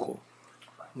לקדוש ברוך הוא.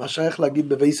 מה שייך להגיד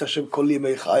בבייס השם כל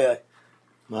ימי חיי?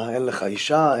 מה, אין לך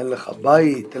אישה, אין לך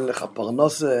בית, אין לך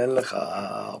פרנסה, אין לך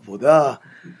עבודה?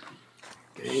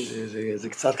 זה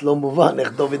קצת לא מובן,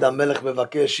 איך דוד המלך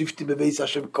מבקש, שבתי בבייס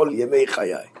השם כל ימי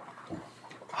חיי.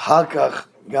 אחר כך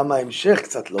גם ההמשך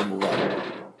קצת לא מובן.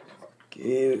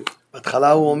 כי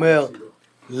בהתחלה הוא אומר,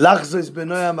 לחזויס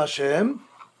בנוים השם,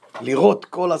 לראות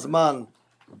כל הזמן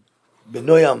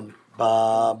בנוים,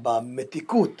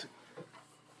 במתיקות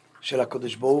של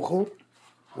הקדוש ברוך הוא,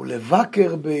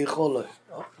 ולבקר ביכולת.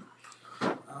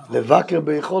 לבקר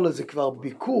ביכולת זה כבר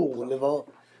ביקור,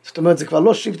 זאת אומרת זה כבר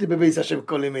לא שבתי בבייס השם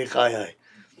כל ימי חיי.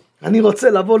 אני רוצה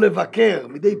לבוא לבקר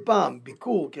מדי פעם,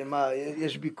 ביקור, כי מה,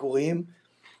 יש ביקורים,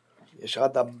 יש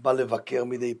אדם בא לבקר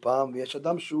מדי פעם, ויש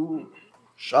אדם שהוא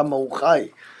שם הוא חי.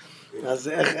 אז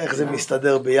איך זה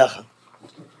מסתדר ביחד?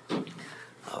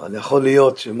 אבל יכול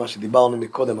להיות שמה שדיברנו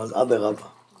מקודם, אז עד הרבה,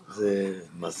 זה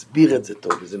מסביר את זה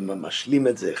טוב, וזה משלים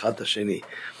את זה אחד השני.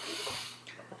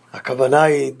 הכוונה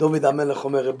היא, דוד המלך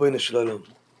אומר, ריבונו של עולם,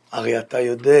 הרי אתה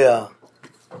יודע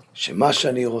שמה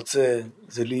שאני רוצה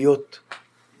זה להיות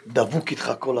דבוק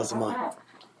איתך כל הזמן.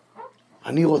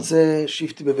 אני רוצה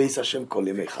שבתי בבייס השם כל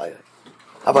ימי חיי.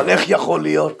 אבל איך יכול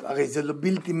להיות? הרי זה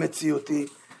בלתי מציאותי.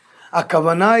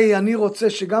 הכוונה היא, אני רוצה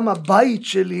שגם הבית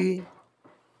שלי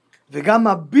וגם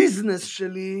הביזנס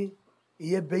שלי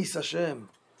יהיה בייס השם.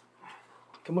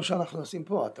 כמו שאנחנו עושים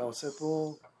פה, אתה עושה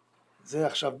פה, זה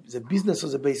עכשיו, זה ביזנס או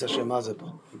זה בייס השם? מה זה פה?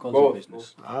 הכל זה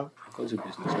ביזנס. הכל זה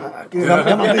ביזנס.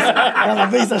 גם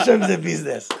הבייס השם זה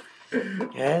ביזנס.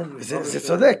 כן? זה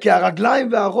צודק, כי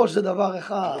הרגליים והראש זה דבר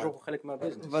אחד. זה חלק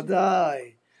מהביזנס.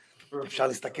 ודאי. אפשר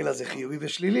להסתכל על זה חיובי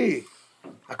ושלילי.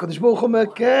 הקדוש ברוך אומר,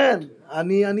 כן,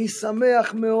 אני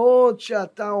שמח מאוד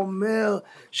שאתה אומר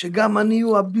שגם אני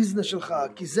הוא הביזנס שלך,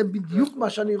 כי זה בדיוק מה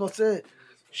שאני רוצה.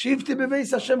 שבתי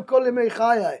בבייס השם כל ימי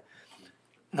חיי.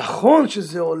 נכון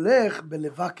שזה הולך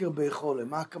בלבקר ביכולת.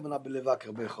 מה הכוונה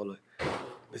בלבקר ביכולת?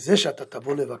 בזה שאתה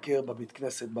תבוא לבקר בבית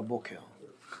כנסת בבוקר,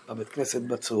 בבית כנסת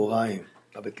בצהריים,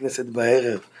 בבית כנסת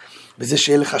בערב, בזה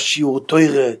שיהיה לך שיעור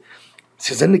תורה,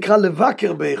 שזה נקרא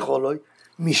לבקר ביכולת,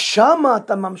 משם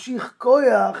אתה ממשיך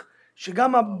כוח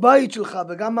שגם הבית שלך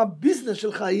וגם הביזנס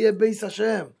שלך יהיה בייס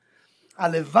השם.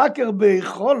 הלבקר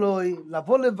ביכולת,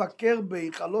 לבוא לבקר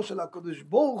בהיכלו של הקדוש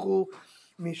ברוך הוא,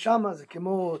 משם זה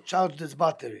כמו charge this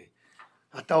battery.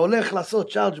 אתה הולך לעשות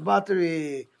charge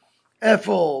battery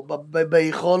איפה?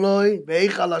 בהיכולת,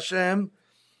 בהיכל השם.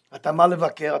 אתה מה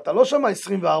לבקר? אתה לא שם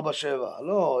 24/7.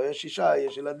 לא, יש אישה,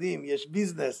 יש ילדים, יש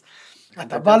ביזנס.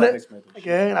 אתה בא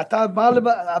כן, אתה בא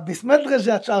הביסמטרי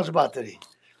זה הצ'ארג' בטרי.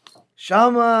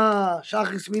 שם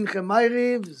שחריס מנחה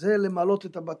מייריב זה למלות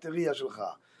את הבטריה שלך.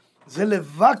 זה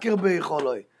לבקר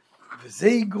ביכולת. וזה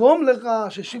יגרום לך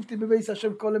ששבתי בבייס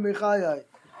השם כל ימי חיי.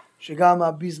 שגם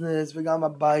הביזנס וגם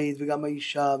הבית וגם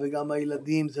האישה וגם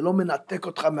הילדים, זה לא מנתק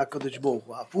אותך מהקדוש ברוך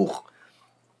הוא. הפוך.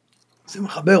 זה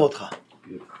מחבר אותך.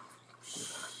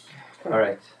 All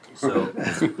right. So,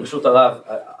 Reshut Harav,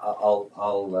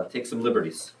 I'll take some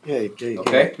liberties.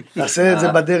 Okay? נעשה את זה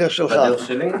בדרך שלך. בדרך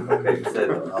שלי? Okay,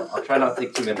 בסדר. I'll try not to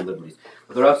take too many liberties.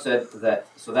 But the Rav said that,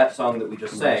 so that song that we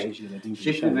just sang,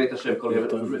 Shishmi Beit Hashem Kol Yom,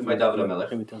 written by David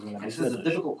HaMelech, and this is a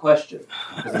difficult question,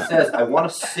 because he says, I want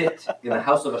to sit in the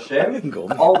house of Hashem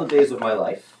all the days of my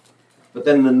life. But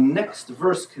then the next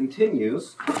verse continues,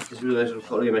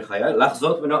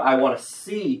 I want to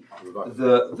see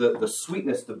the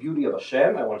sweetness, the beauty of Hashem,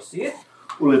 I want to see it,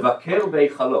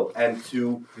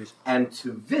 and to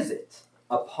visit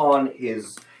upon his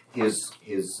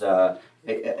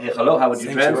how would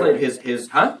you translate his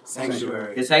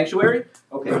sanctuary? His sanctuary?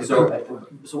 Okay,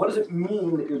 so what does it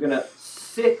mean that you're going to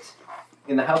sit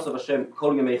in the house of Hashem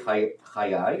kol yemei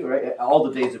chayai, right? All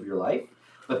the days of your life.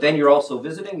 But then you're also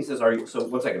visiting. He says, "Are you?" So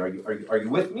 1 second. Are you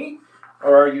with me,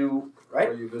 or are you right?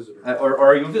 Are you visitor? Or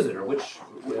are you a visitor?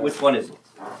 Which one is it?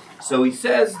 So he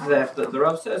says that the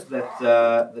Rav says that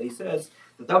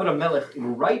David HaMelech,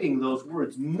 in writing those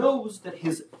words, knows that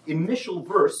his initial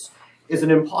verse is an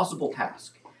impossible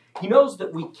task. He knows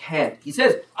that we can't. He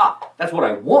says, that's what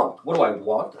I want. What do I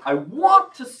want? I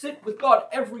want to sit with God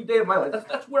every day of my life.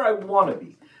 That's where I want to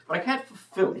be. But I can't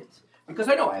fulfill it. Because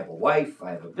I know I have a wife,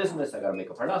 I have a business, I got to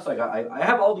make a parnasa, I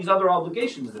have all these other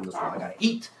obligations in this world. I got to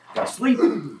eat, I got to sleep,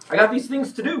 I got these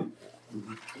things to do.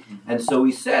 And so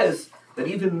he says that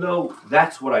even though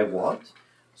that's what I want,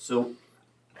 so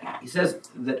he says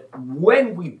that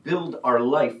when we build our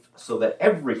life so that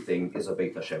everything is a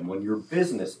Beit Hashem, when your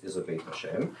business is a Beit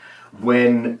Hashem,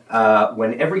 when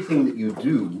everything that you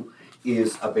do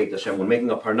is a Beit Hashem, when making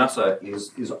a parnasa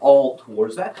is all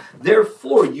towards that,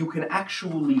 therefore you can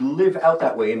actually live out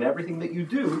that way, and everything that you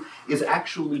do is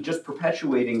actually just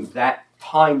perpetuating that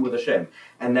time with Hashem.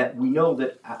 And that we know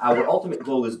that our ultimate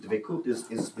goal is dvekut,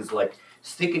 is like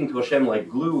sticking to Hashem like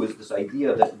glue, is this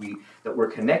idea that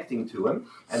we're connecting to Him,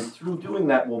 and through doing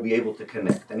that we'll be able to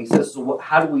connect. And he says, so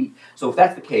if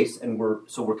that's the case, and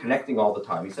we're connecting all the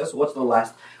time, he says, so what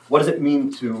does it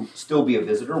mean to still be a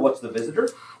visitor? What's the visitor?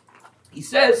 He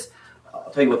says, I'll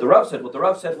tell you what the Rav said. What the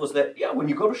Rav said was that, when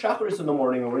you go to Shacharis in the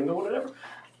morning, or when you go whatever,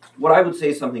 what I would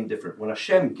say is something different. When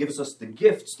Hashem gives us the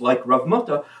gifts, like Rav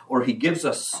Mata, or He gives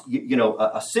us,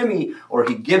 a simi, or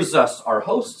He gives us our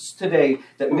hosts today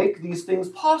that make these things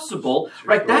possible,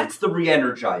 right? That's the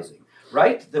re-energizing,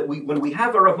 right? That when we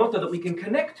have a Rav Mata that we can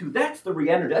connect to, that's the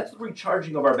re-energy, that's the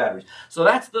recharging of our batteries. So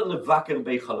that's the levakel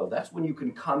beichalo. That's when you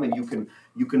can come and you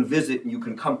can visit and you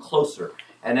can come closer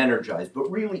and energize. But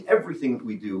really, everything that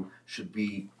we do should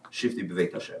be shifti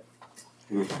b'veit Hashem.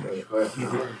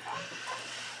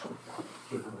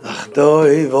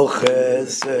 Achdoi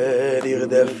v'chesed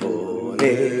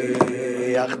yirdefunni,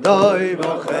 Achdoi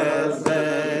v'chesed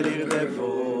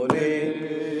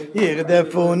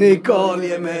yirdefunni kol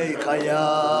yemei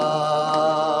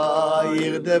chayai,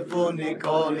 yirdefunni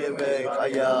kol yemei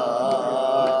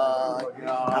chayai,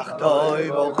 Achdoi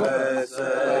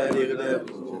v'chesed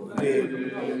yirdefunni,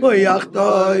 oy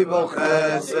Achdoi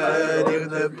v'chesed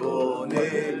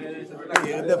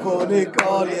yirdefunni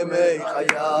kol yemei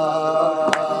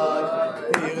chayai,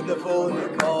 yirdefunni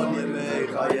kol yemei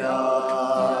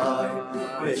chayai,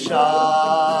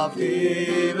 v'shavti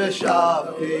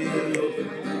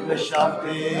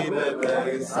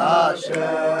bebeis Hashem,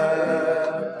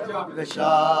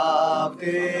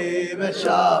 v'shavti bebeis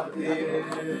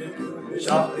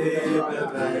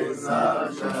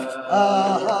Hashem,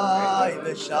 ay,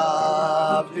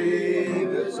 v'shavti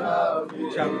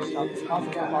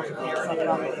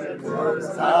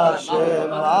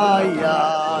Hashem, ay,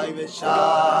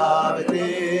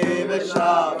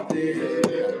 v'shavti,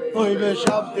 oy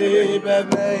v'shavti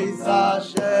bebeis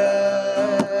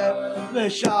Hashem,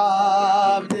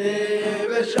 v'shavti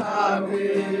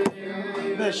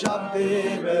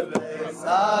bebeis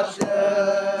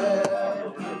Hashem,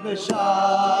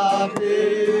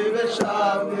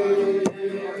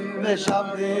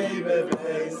 v'shavti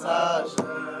bebeis Hashem,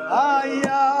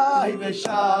 ay,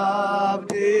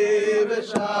 v'shavti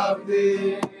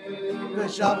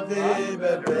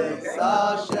bebeis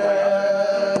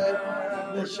Hashem,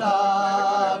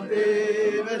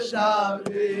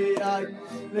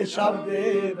 v'shavti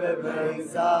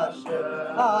bebeis Hashem,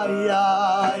 ay,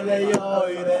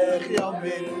 leyoyrech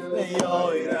yomin,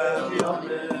 leyoyrech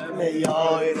yomin,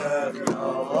 leyoyrech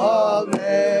yomin,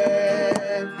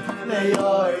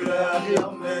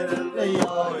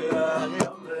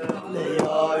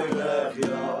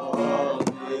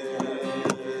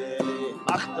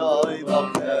 Achdoi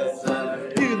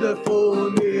v'chesed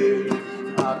yirdefunni,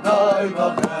 Achdoi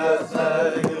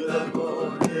v'chesed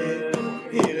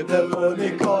yirdefunni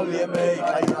kol yemei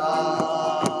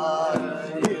chayai,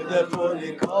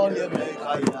 yirdefunni kol yemei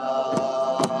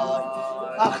chayai,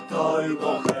 Achdoi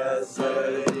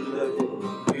v'chesed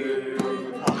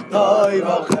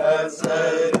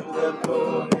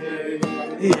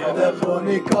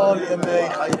yirdefunni kol yemei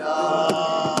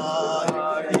chayai,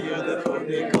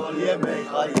 yirdefunni kol yemei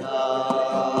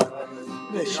chayai,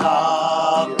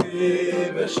 v'shavti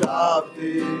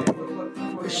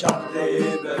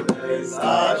bebeis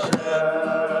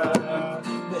Hashem,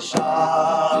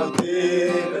 v'shavti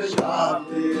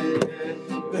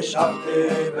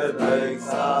bebeis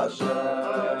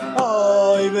Hashem,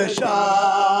 oy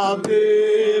v'shavti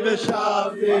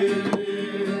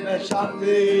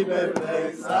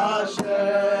bebeis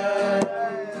Hashem,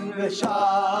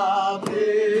 v'shavti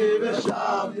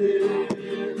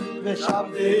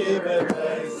ושבתי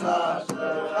בבייס השם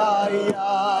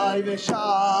איי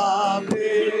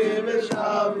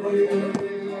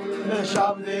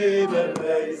ושבתי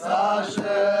בבייס השם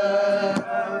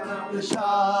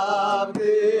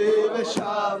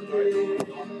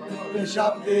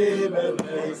ושבתי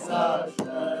בבייס השם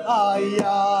איי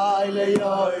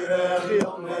ליוירך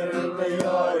יומר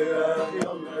ליוירך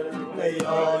יומר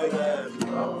ליוירך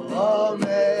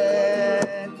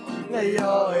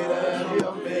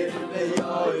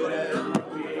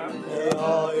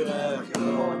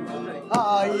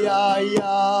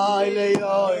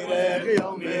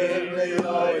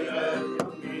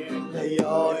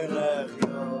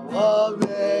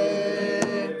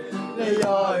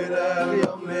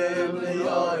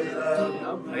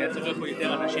היה צריך להיות פה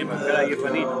יותר אנשים, הקהל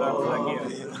היוונית, לא יכולו להגיע.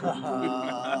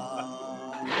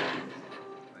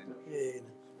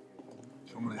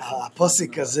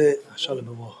 הפוסיק הזה, עכשיו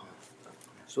לבוא.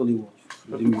 אסור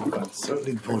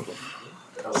לדבול.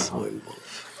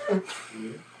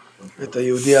 את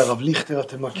היהודי הרב ליכטר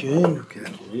אתם מכירים? כן.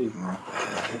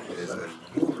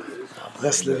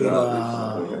 הברסלבים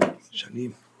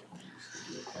השנים.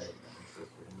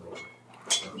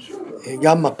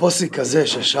 גם הפוסיק הזה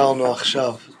ששרנו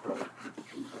עכשיו,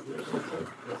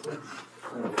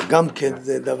 גם כן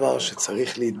זה דבר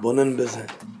שצריך להתבונן בזה.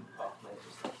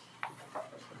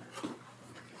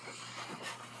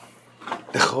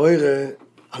 לכאורה,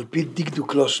 על פי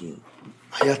דקדוק לושן,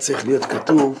 היה צריך להיות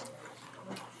כתוב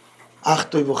אך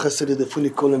טוב וחסד ירדפוני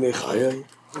כל ימי חיי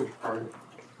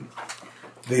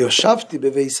ויושבתי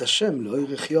בבייס השם לא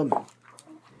ירח יום.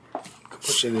 כמו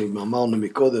שאמרנו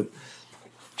מקודם,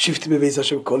 שבתי בבייס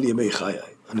השם כל ימי חיי,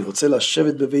 אני רוצה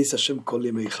לשבת בבייס השם כל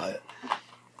ימי חיי.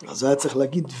 אז היה צריך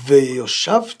להגיד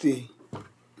ויושבתי,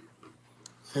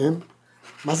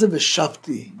 מה זה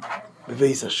ושבתי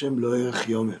בבייס השם לא ירח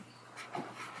יום?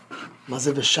 מה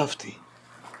זה ושבתי?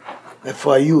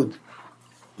 איפה היוד?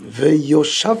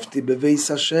 ויושבתי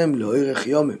בבייס השם לא ירח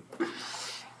יום.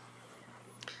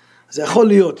 זה יכול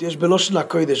להיות, יש בלושן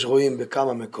הקודש רואים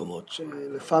בכמה מקומות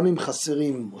שלפעמים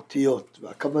חסרים אותיות,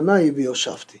 והכוונה היא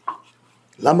ויושבתי.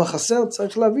 למה חסר?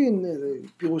 צריך להבין,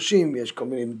 פירושים, יש כל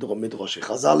מיני מדרושי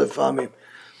חז"ל לפעמים,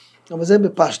 אבל זה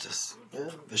בפשטס.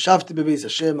 ושבתי בבייס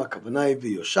השם, הכוונה היא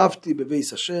ויושבתי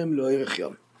בבייס השם לא ירח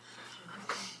יום.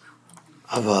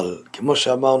 אבל כמו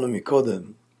שאמרנו מקודם,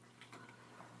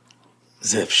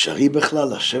 זה אפשרי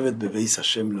בכלל לשבת בבייס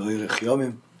השם לא ירח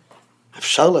יומים?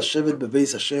 אפשר לשבת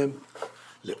בבייס השם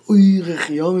לא ירח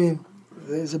יומים?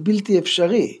 זה בלתי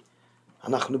אפשרי.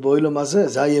 אנחנו באוילום הזה,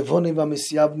 זה היוונים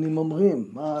והמסייבנים אומרים,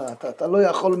 מה, אתה לא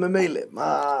יכול ממילא,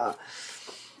 מה,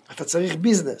 אתה צריך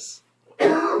ביזנס.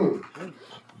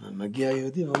 מגיע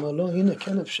היהודי ואומר, לא, הנה,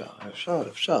 כן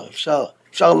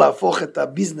אפשר להפוך את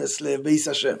הביזנס לבייס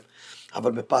השם.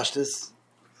 אבל בפשטס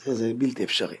זה בלתי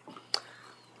אפשרי.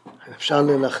 אפשר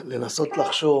לנסות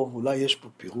לחשוב, אולי יש פה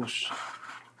פירוש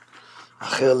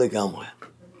אחר לגמרי.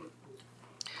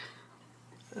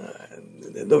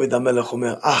 דוד המלך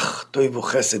אומר, אך טוב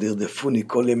וחסד ירדפוני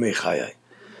כל ימי חיי.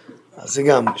 אז זה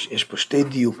גם, יש פה שתי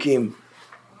דיוקים.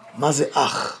 מה זה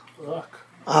אך?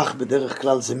 אך בדרך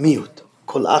כלל זה מיעוט.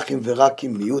 כל אחים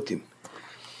ורקים מיעוטים.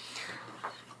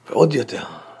 ועוד יותר,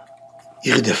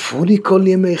 ירדפוני כל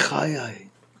ימי חיי.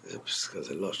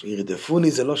 זה לא,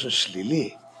 ירדפוני זה לא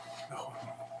שלילי.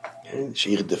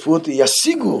 שירדפו אותי,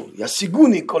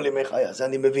 ישיגוני כל ימי חיי, זה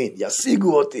אני מבין,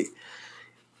 ישיגו אותי.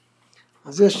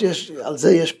 אז על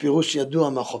זה יש פירוש ידוע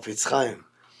מהחופץ חיים.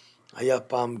 היה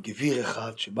פעם גביר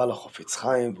אחד שבא לחופץ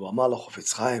חיים, והוא אמר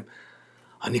לחופץ חיים,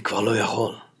 אני כבר לא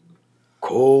יכול.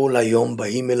 כל היום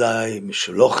באים אליי,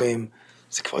 משולוחים,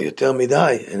 זה כבר יותר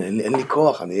מדי, אין לי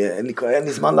כוח, אין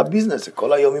לי זמן לביזנס, זה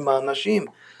כל היום עם האנשים.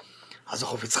 אז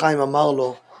החופץ חיים אמר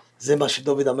לו, זה מה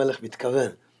שדוד המלך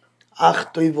מתכוון. אך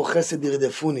טוב וחסד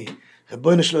ירדפוני.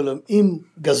 רבונו של עולם, אם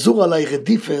גזור עליי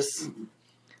רדיפס,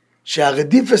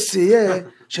 שהרדיפס יהיה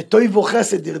שטוב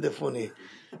וחסד ירדפוני.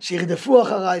 שירדפו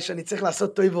אחריי, שאני צריך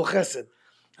לעשות טוב וחסד.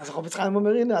 אז החופץ חיים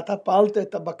אומר, הנה, אתה פעלת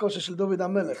את הבקשה של דוד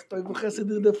המלך, טוב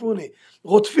וחסד ירדפוני.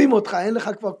 רודפים אותך, אין לך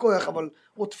כבר כוח, אבל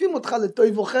רודפים אותך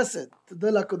לטוב וחסד. תודה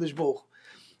לקדוש ברוך.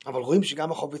 אבל רואים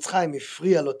שגם החופץ חיים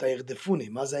הפריע לו את הירדפוני.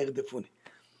 מה זה הירדפוני?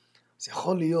 זה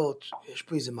יכול להיות, יש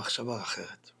פה איזו מחשבה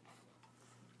אחרת.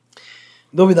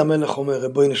 דוד המלך אומר,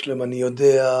 רבונו של עולם, אני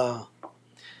יודע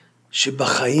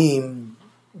שבחיים,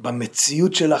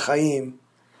 במציאות של החיים,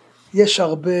 יש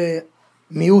הרבה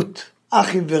מיעוט,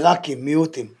 אחים ורקים,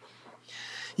 מיעוטים.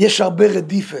 יש הרבה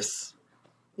רדיפס,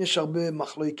 יש הרבה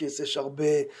מחלוקס, יש הרבה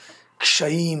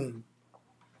קשיים.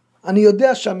 אני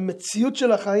יודע שהמציאות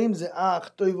של החיים זה אח,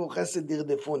 טוב וחסד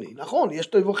ירדפוני. נכון, יש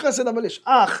טוב וחסד, אבל יש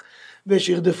אח ויש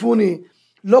ירדפוני.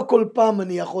 לא כל פעם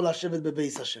אני יכול לשבת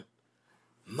בבייס השם.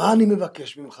 מה אני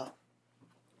מבקש ממך?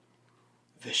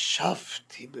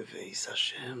 ושבתי בבייס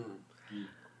השם.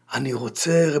 אני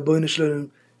רוצה, רבונו שלנו,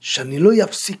 שאני לא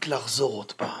יפסיק לחזור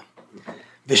עוד פעם.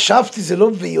 ושבתי זה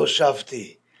לא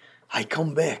ויושבתי. I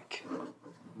come back.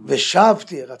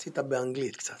 ושבתי, רצית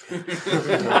באנגלית קצת.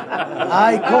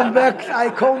 I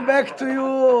come back to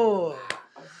you.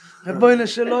 רבונו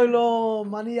שלו,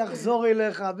 אני אחזור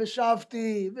אליך.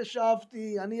 ושבתי,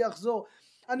 אני אחזור.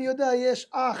 אני יודע, יש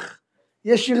אח,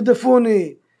 יש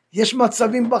ירדפוני, יש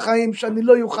מצבים בחיים שאני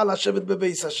לא יוכל לשבת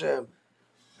בבייס השם.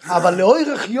 אבל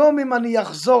לאורך יומים אני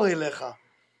אחזור אליך.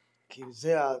 כי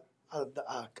זה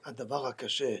הדבר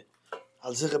הקשה.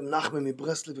 על זה רב נחמן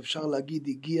מברסלב אפשר להגיד,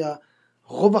 הגיע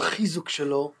רוב החיזוק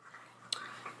שלו,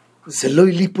 זה לא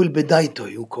ליפול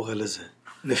בדייטוי, הוא קורא לזה.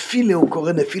 נפילה, הוא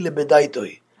קורא נפילה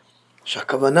בדייטוי.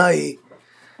 שהכוונה היא,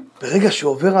 ברגע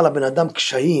שעובר על הבן אדם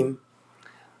קשיים,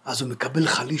 אז הוא מקבל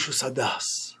חלישוס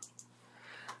הדס.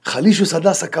 חלישוס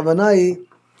הדס, הכוונה היא,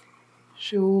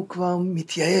 שהוא כבר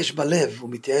מתייאש בלב, הוא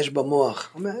מתייאש במוח.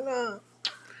 הוא אומר,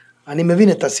 אני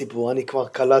מבין את הסיפור, אני כבר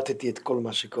קלטתי את כל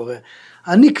מה שקורה.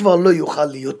 אני כבר לא יוכל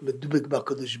להיות מדובק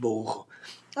בקדוש ברוך הוא.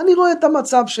 אני רואה את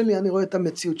המצב שלי, אני רואה את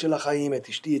המציאות של החיים, את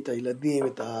אשתי, את הילדים,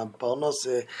 את הפרנוס,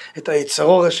 את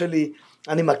היצרורה שלי.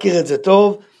 אני מכיר את זה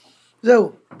טוב.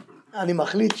 זהו, אני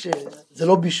מחליט שזה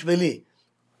לא בשבילי.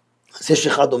 אז יש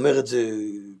אחד אומר את זה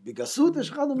בגסות, יש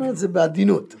אחד אומר את זה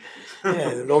בעדינות.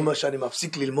 לא אומר שאני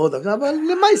מפסיק ללמוד, אבל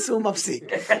למעשה הוא מפסיק.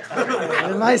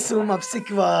 למעשה הוא מפסיק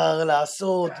כבר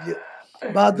לעשות.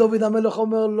 בא דוד המלך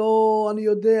אומר, לא, אני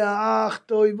יודע, אח,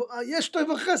 טוב, יש טוב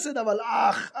וחסד, אבל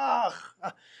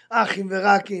אחים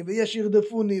ורקים, ויש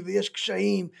ירדפוני, ויש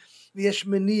קשיים, ויש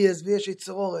מניאס, ויש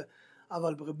יצרורה.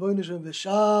 אבל ברבונו שלנו,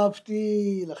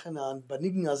 ושבתי, לכן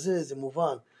בניגן הזה זה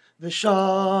מובן.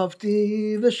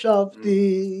 ושבתי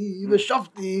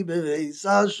בבייס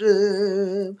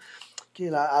השם.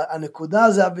 כאילו, הנקודה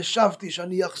זה ושבתי,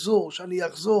 שאני אחזור.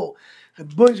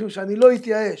 רבונו שלנו, שאני לא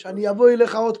אתייאש, אני אבוא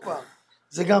אליך עוד פעם.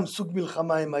 זה גם סוג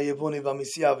מלחמה עם היבונים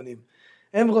והמסייבנים.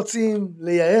 הם רוצים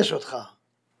לייאש אותך.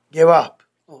 give up.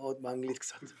 עוד באנגלית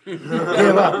קצת.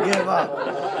 give up.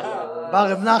 בא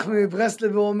רב נחמן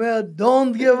מברסלב ואומר,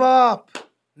 don't give up.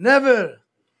 never.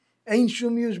 אין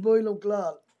שום יש בו אילום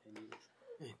כלל.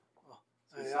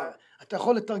 אתה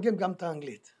יכול לתרגם גם את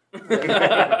האנגלית.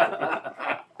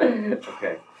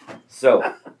 Okay. So,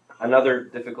 another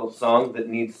difficult song that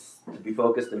needs to be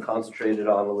focused and concentrated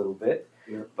on a little bit.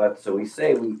 Yeah. But so we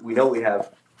say, we know we have,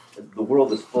 the world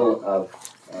is full of,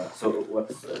 so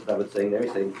what's David saying there?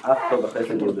 He's saying, so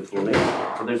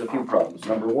there's a few problems.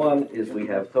 Number one is we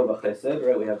have Tova Chesed,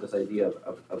 right? We have this idea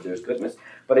of there's goodness.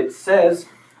 But it says,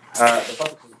 the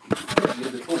Prophet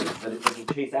says, that it will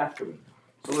chase after me.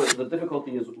 So the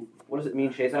difficulty is, what does it mean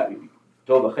chase after you?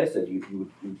 Tova Chesed, you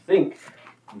think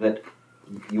that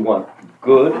you want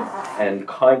good and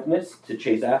kindness to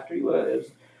chase after you.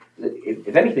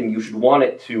 If anything, you should want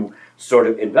it to sort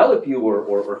of envelop you,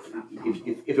 or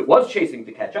if it was chasing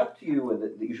to catch up to you, and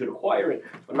that you should acquire it,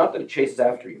 but not that it chases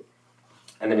after you.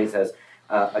 And then he says,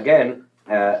 again,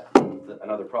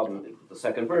 another problem, the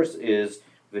second verse is,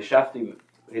 V'shafti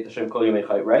v'het Hashem kol yomei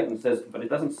chai, right? And it says, but it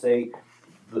doesn't say,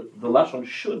 the Lashon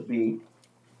should be,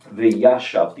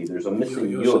 V'yashavti, there's a missing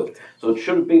yud. So it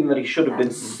should have been that he should have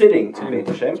been sitting in Beit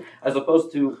Hashem, as opposed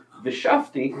to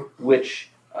V'shafti, which,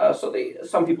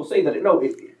 some people say that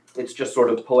it's just sort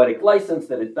of poetic license,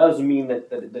 that it does mean that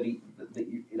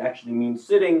it actually means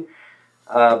sitting.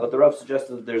 But the Rav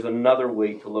suggested that there's another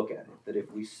way to look at it. That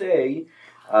if we say,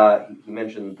 he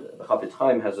mentioned the Chafetz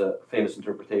Chaim has a famous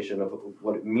interpretation of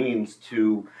what it means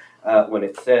to when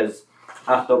it says,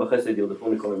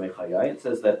 it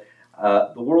says that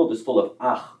the world is full of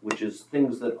ach, which is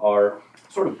things that are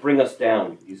sort of bring us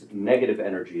down, these negative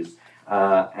energies.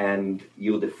 And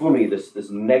yildefuni, this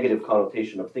negative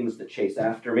connotation of things that chase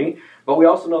after me. But we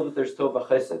also know that there's tova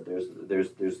chesed,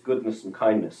 there's goodness and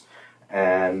kindness.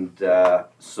 And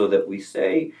so that we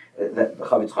say that the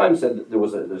Chafetz Chaim said that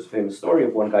there's a famous story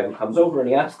of one guy who comes over and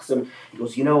he asks him, he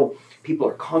goes, people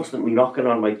are constantly knocking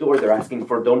on my door. They're asking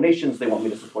for donations. They want me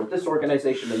to support this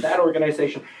organization and that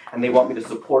organization, and they want me to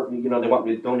support, they want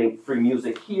me to donate free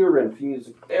music here and free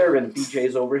music there and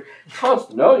DJs over.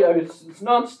 Constant, it's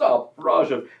non-stop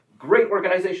barrage of great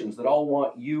organizations that all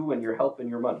want you and your help and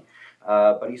your money.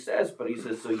 But he says, so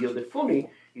Yildefuni,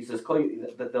 he says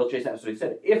that they'll chase after. So he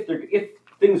said, if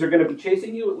things are going to be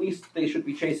chasing you, at least they should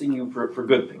be chasing you for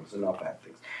good things and not bad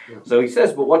things. Yeah. So he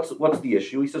says, but what's the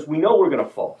issue? He says, we know we're going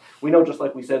to fall. We know, just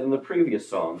like we said in the previous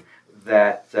song,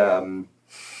 that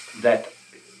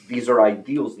these are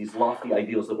ideals, these lofty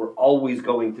ideals, that we're always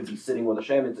going to be sitting with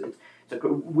Hashem.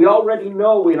 We already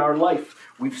know in our life,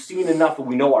 we've seen enough, and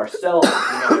we know ourselves,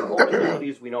 we know our own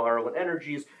abilities, we know our own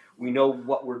energies, we know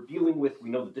what we're dealing with, we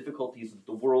know the difficulties of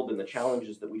the world and the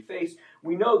challenges that we face.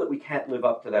 We know that we can't live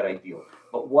up to that ideal.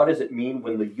 But what does it mean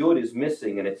when the yud is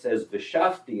missing and it says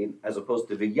v'shavti as opposed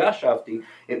to v'yashavti?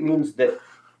 It means that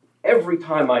every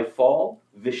time I fall,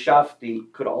 v'shavti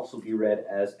could also be read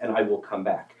as, and I will come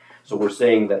back. So we're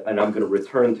saying that, and I'm going to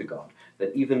return to God.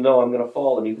 That even though I'm going to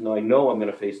fall, and even though I know I'm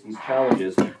going to face these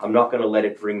challenges, I'm not going to let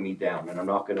it bring me down. And I'm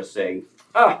not going to say,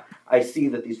 I see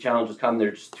that these challenges come,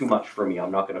 they're just too much for me.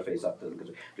 I'm not going to face up to them.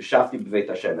 Because V'shavti b'veit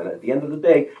Hashem. And at the end of the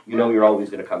day, you know you're always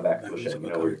going to come back to Hashem. You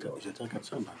know where you're going.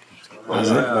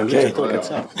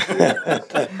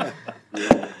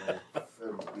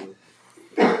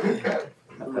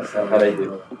 How'd I do?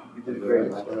 You did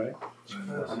great. All right.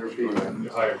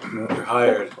 You're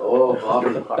hired. Oh, Bobby.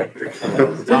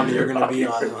 Tommy, you're going to be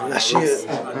on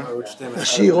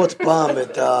נשאיר עוד פעם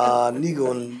את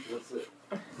הניגון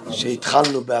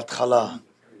שהתחלנו בהתחלה,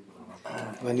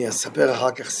 ואני אספר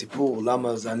אחר כך סיפור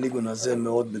למה זה הניגון הזה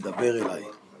מאוד מדבר אליי. You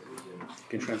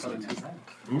can translate.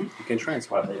 You can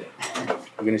translate.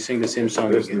 We're going to sing the same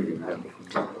song again.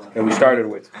 And we started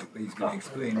with.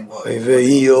 אוי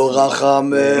ויהיו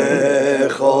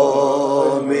רחמך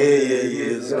מי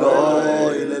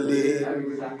יסגוי ללי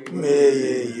מי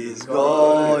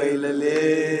יסגוי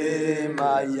ללי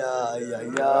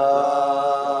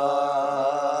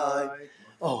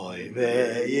אוי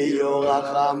ויהיו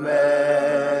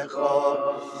רחמך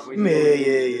מי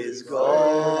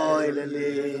יסגוי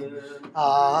ללי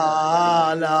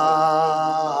על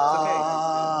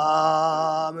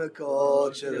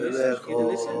המקוד שלך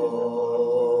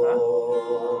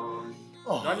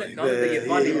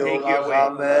ויהיו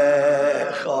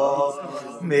רחמך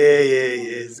מי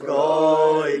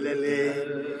יסגוי ללי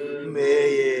מי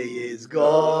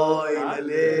יסגוי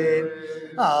ללי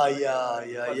איי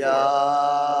איי איי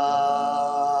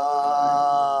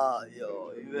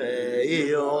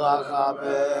ויהיו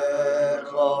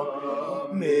רחמך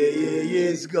מי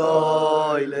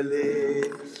יסגוי ללי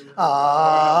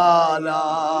על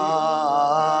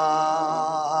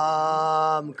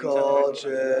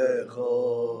המקודשך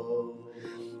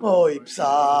אוי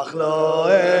פסח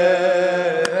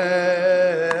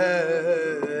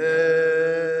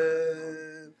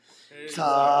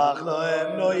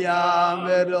להם נוים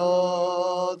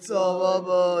ורוצו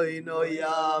ובוי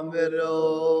נוים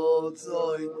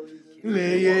ורוצוי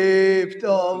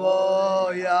ויפתו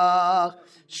בויח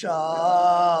שערי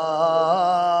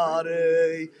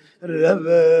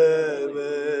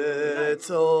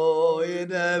רבצוי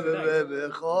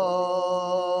נבבכו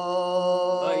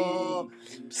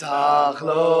פסח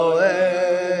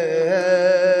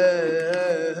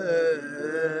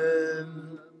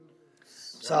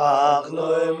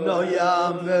להם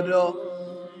נוים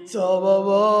ורוצו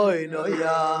ובוי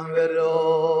נוים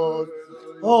ורוצ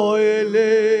אוי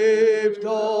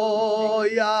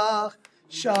לפתוח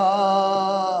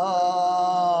שערי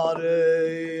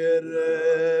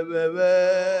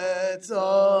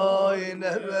רבצוי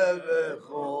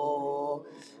נבבכו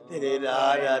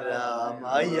תיראה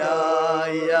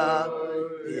מאיה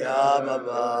יא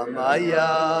בבא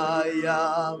מאיה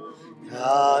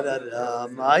תיראה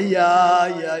מאיה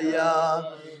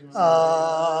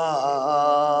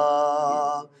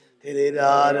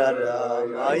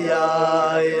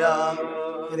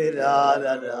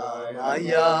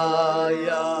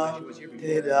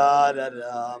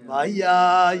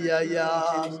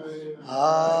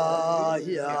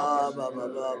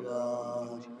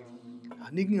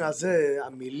הניגון הזה,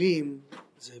 המילים,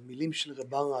 זה מילים של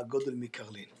רבן הגודל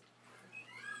מקרלין.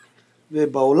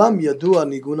 ובעולם ידוע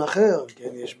ניגון אחר, כן,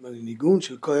 יש ניגון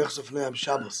של כוח סופני ים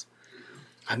שבוס.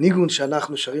 הניגון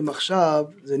שאנחנו שרים עכשיו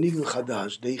זה ניגון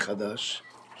חדש, די חדש,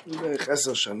 בערך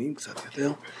 10 שנים, קצת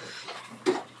יותר,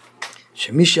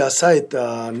 שמי שעשה את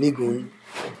הניגון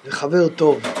זה חבר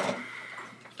טוב,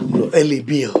 לא אלי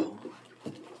ביר.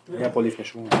 היה פה לפני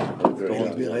שבוע. אלי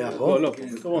ביר היה פה?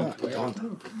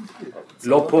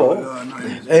 לא פה.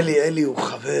 אלי הוא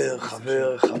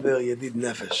חבר ידיד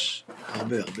נפש,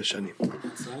 הרבה שנים.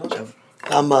 עכשיו,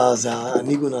 למה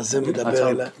הניגון הזה מדבר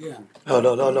אליי?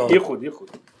 לא. ייחוד.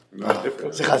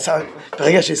 סליחה,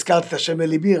 ברגע שהזכרתי את השם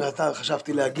אלי ביר,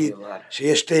 חשבתי להגיד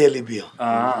שיש 2 אלי ביר.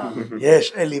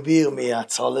 יש אלי ביר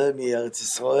מהצולה, מארץ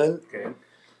ישראל.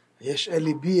 יש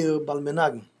אלי ביר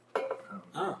בלמנגן.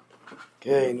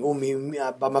 כן,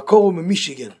 במקור הוא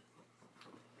ממישיגן,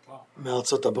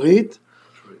 מארצות הברית,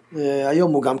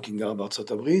 היום הוא גם כן גר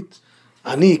בארצות הברית.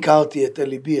 אני הכרתי את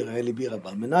אלי ביר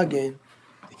הבעל מנגן,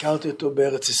 הכרתי אותו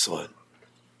בארץ ישראל.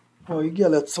 הוא הגיע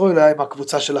לארץ ישראל, היה עם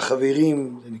הקבוצה של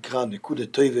החברים, זה נקרא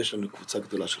נקודת טויבה, יש לנו קבוצה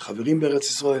גדולה של חברים בארץ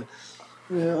ישראל,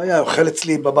 היה אוכל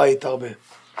אצלי בבית הרבה.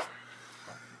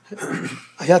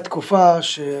 היה תקופה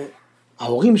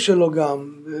שההורים שלו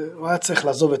גם, הוא היה צריך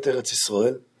לעזוב את ארץ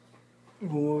ישראל,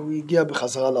 והוא הגיע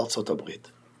בחזרה לארצות הברית.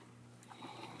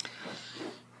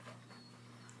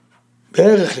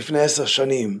 בערך לפני 10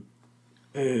 שנים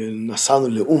נסענו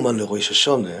לאומן לראש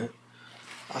השונה,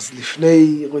 אז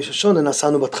לפני ראש השונה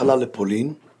נסענו בהתחלה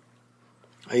לפולין,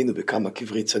 היינו בכמה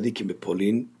קברי צדיקים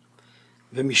בפולין,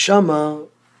 ומשם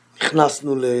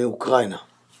נכנסנו לאוקראינה.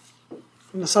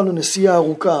 נסענו נסיעה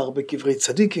ארוכה, הרבה קברי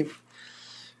צדיקים,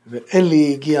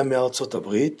 ואלי הגיע מארצות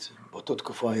הברית, באותו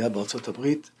תקופה היה בארצות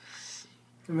הברית,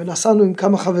 ונסענו עם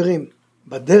כמה חברים.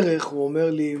 בדרך הוא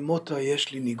אומר לי, מוטה,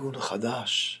 יש לי ניגון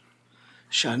חדש,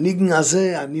 שהניגון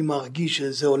הזה, אני מרגיש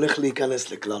שזה הולך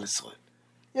להיכנס לכלל ישראל.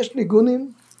 יש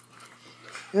ניגונים,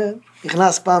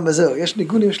 נכנס פעם וזהו, יש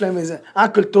ניגונים שלהם איזה,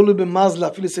 הכל תולו במזלה,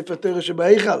 אפילו ספר תורה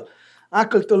שבהיכל,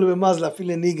 הכל תולו במזלה,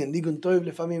 אפילו ניגון טוב,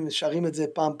 לפעמים שרים את זה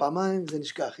פעמיים, זה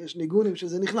נשכח, יש ניגונים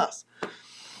שזה נכנס.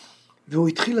 והוא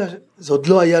התחיל, זה עוד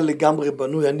לא היה לגמרי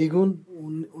בנוי הניגון,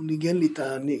 הוא ניגן לי,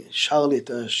 שר לי את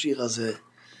השיר הזה,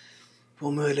 הוא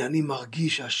אומר לי, אני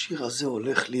מרגיש שהשיר הזה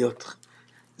הולך להיות,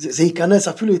 זה ייכנס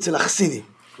אפילו אצל החסידים,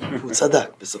 הוא צדק,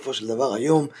 בסופו של דבר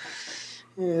היום,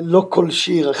 לא כל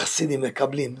שיר החסידים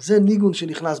מקבלים, זה ניגון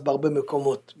שנכנס בהרבה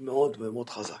מקומות מאוד ומאוד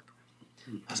חזק.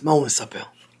 אז מה הוא מספר?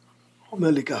 הוא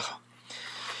אומר לי ככה,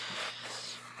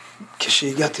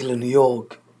 כשהגעתי לניו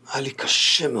יורק, היה לי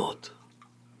קשה מאוד,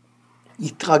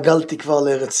 התרגלתי כבר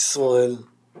לארץ ישראל,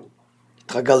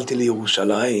 התרגלתי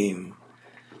לירושלים,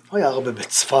 היה הרבה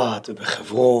בצפת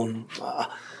ובחברון,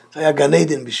 זה היה גן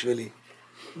עדן בשבילי.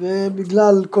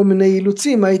 ובגלל כל מיני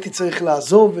אילוצים הייתי צריך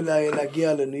לעזוב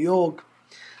ולהגיע לניו יורק.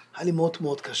 היה לי מאוד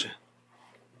מאוד קשה.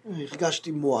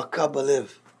 הרגשתי מועקה בלב.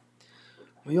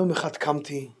 ויום אחד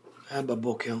קמתי, היה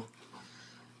בבוקר,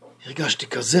 הרגשתי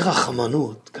כזה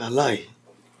רחמנות, כעליי.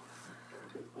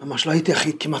 ממש לא הייתי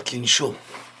הכי כמעט לנשום.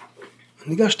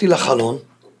 ניגשתי לחלון,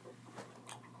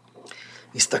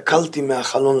 הסתכלתי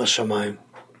מהחלון לשמיים,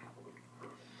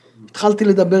 התחלתי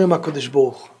לדבר עם הקדוש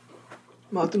ברוך הוא.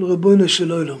 אמרתי לו, ריבונו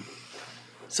של עולם,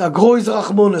 זה הגרויז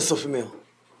רחמונס אוף מיר,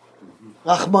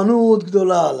 רחמנות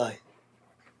גדולה עליי.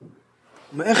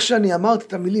 מאיך שאני אמרתי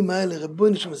את המילים האלה,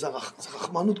 ריבונו של עולם, זה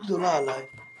רחמנות גדולה עליי,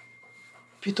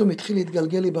 פתאום התחיל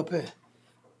להתגלגל לי בפה.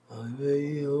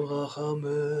 ויהיו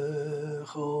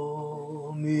רחמך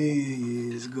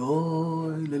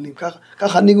מסגוי ללים.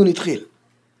 ככה הניגון התחיל.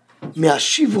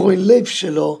 מהשיברוי לב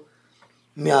שלו,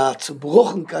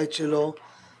 מהצברוכנקייט שלו,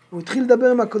 הוא התחיל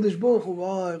לדבר עם הקדוש ברוך הוא,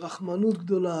 וואי, רחמנות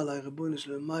גדולה עליי, ריבונו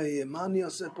של עולם, מה יהיה? מה אני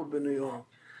עושה פה בניו יורק?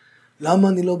 למה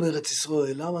אני לא בארץ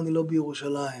ישראל? למה אני לא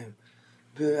בירושלים?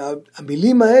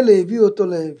 והמילים האלה הביאו אותו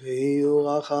ויהיו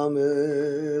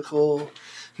רחמך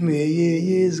מי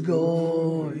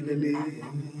יסגוי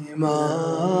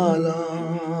למעלה.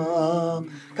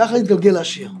 ככה התגלגל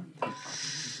השיר.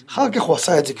 אחר כך הוא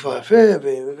עשה את זה כבר יפה,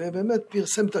 ובאמת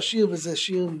פרסם את השיר, וזה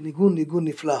שיר ניגון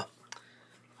נפלא.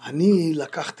 אני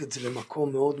לקחתי את זה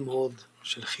למקום מאוד מאוד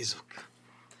של חיזוק.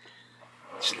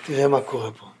 שתראה מה קורה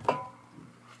פה.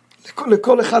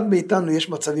 לכל אחד מאיתנו יש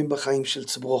מצבים בחיים של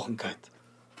צברוכנקייט.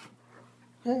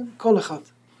 כל אחד.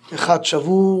 אחד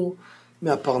שבור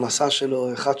מהפרנסה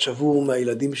שלו, אחד שבור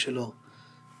מהילדים שלו.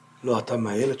 לא אתה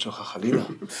מהילד שלך חלילה.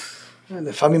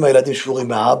 לפעמים הילדים שבורים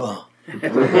מהאבא.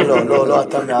 לא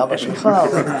אתה מהאבא שלך.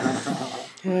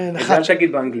 אחד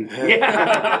שגיד באנגלית.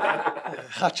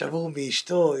 אחד שבור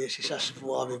מאשתו, יש אישה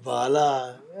שבורה מבעלה.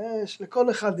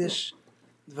 לכל אחד יש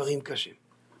דברים קשים.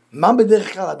 מה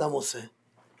בדרך כלל אדם עושה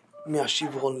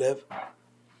מהשברון לב?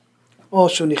 או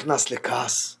שהוא נכנס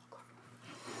לכעס,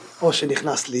 או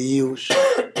שנכנס לאיוש,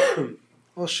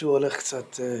 או שהוא הולך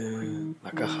קצת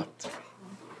לקחת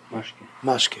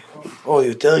משקה, או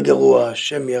יותר גרוע,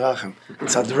 שם ירחם,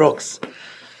 קצת רוקס,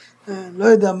 לא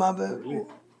יודע מה,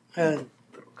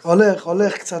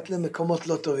 הולך קצת למקומות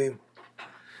לא טובים.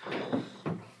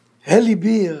 אלי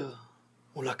ביר,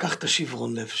 הוא לקח את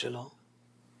השברון לב שלו,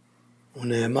 הוא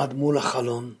נעמד מול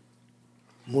החלון,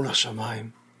 מול השמיים,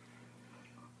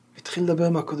 התחיל לדבר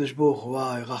מהקדוש ברוך הוא,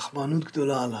 וואי, רחמנות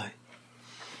גדולה עליי.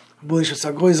 בואי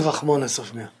שסגרו איזה רחמון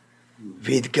הסוף מאה.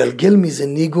 והתגלגל מזה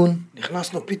ניגון,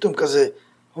 נכנסנו פתאום כזה,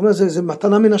 הוא אומר, זה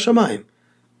מתנה מן השמיים.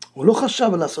 הוא לא חשב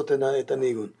לעשות את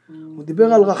הניגון. הוא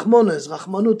דיבר על רחמונס,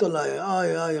 רחמנות עליי,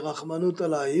 איי, רחמנות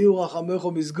עליי, יהיו רחמך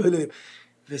מסגולים.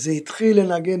 וזה התחיל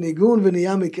לנגן ניגון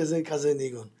ונהיה כזה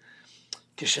ניגון.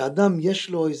 כשאדם יש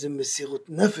לו איזה מסירות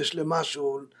נפש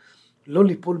למשהו, לא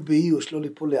ליפול באיוש, לא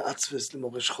ליפול לעצבס,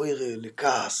 למורש חוירה,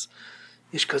 לכעס.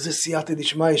 יש כזה סייעתא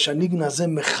דשמיא שהניגון הזה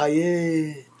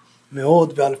מחיה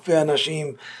מאות ואלפי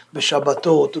אנשים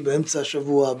בשבתות ובאמצע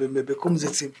השבוע,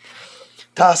 בקומזיצים.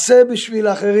 תעשה בשביל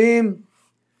אחרים,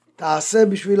 תעשה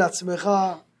בשביל עצמך,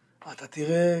 אתה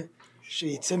תראה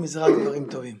שיצא מזה רק דברים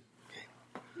טובים.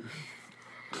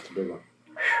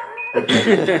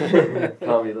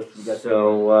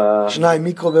 שניים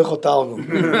מיקרו ואיכו תרגום.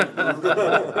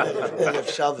 ערב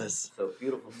שבס. So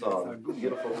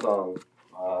beautiful song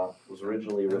was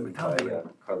originally written by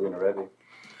Karlina Rebbe,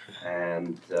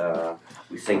 and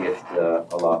we sing it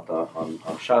a lot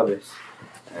on Shabbos.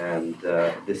 And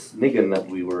this nigun that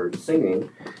we were singing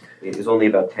is only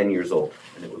about 10 years old,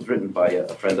 and it was written by a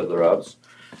friend of the Rav's.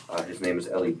 His name is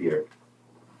Eli Beer.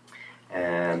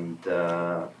 And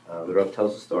the Rav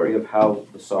tells the story of how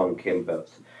the song came about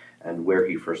and where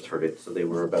he first heard it. So they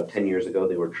were about 10 years ago,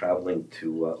 they were traveling to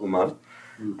Uman,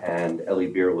 and Eli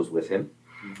Beer was with him.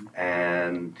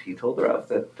 And he told the Rav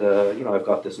that, I've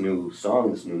got this new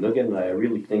song, this new nugget, I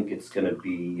really think it's going to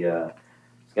be a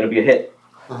hit.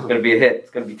 It's going to be a hit.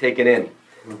 It's going to be taken in.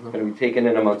 It's going to be taken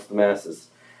in amongst the masses.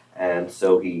 And so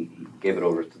he gave it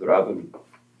over to the Rav and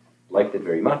liked it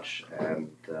very much. And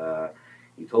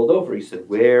he told over, he said,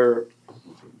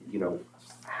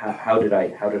 how did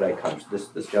I come? So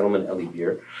this gentleman, Eli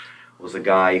Beer, was a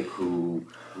guy who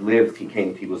lived, he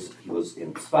was in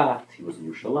Tzfat, he was in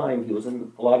Yerushalayim, he was in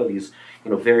a lot of these,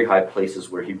 very high places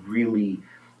where he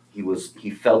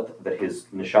felt that his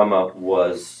neshama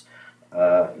was,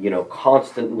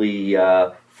 constantly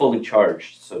fully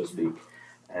charged, so to speak.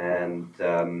 And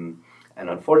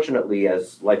unfortunately,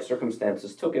 as life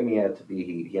circumstances took him,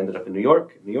 he ended up in New York.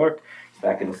 He's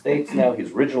back in the States now.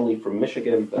 He's originally from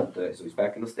Michigan, but so he's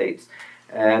back in the States.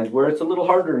 And where it's a little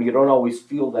harder and you don't always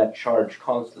feel that charge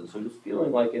constant. So he's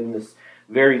feeling like in this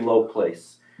very low place.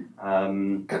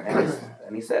 And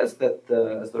he says that,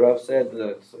 as the Rav said,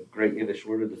 it's a great Yiddish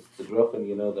word, it's tzedrochen,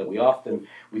 that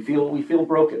we feel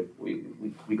broken.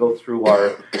 We go through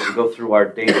our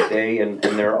day to day, and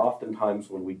there are often times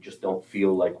when we just don't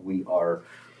feel like we are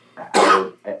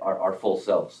our full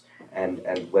selves. And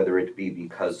whether it be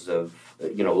because of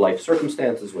life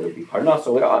circumstances, whether it be parnasa,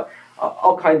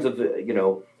 all kinds of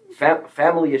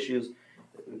family issues,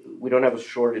 we don't have a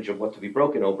shortage of what to be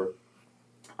broken over.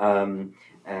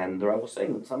 And the Rav was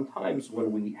saying that sometimes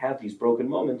when we have these broken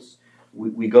moments,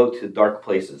 we go to dark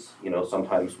places.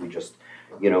 Sometimes we just,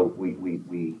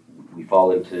 we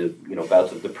fall into,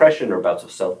 bouts of depression or bouts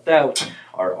of self-doubt.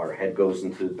 Our head goes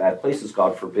into bad places,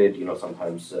 God forbid.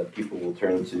 Sometimes people will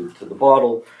turn to the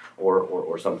bottle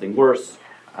or something worse,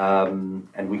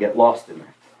 and we get lost in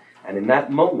that. And in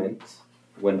that moment,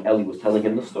 when Eli was telling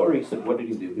him the story, he said, what did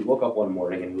he do? He woke up one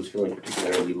morning and he was feeling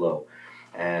particularly low.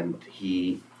 And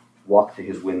he walked to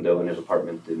his window in his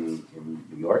apartment in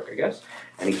New York, I guess,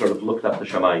 and he sort of looked up to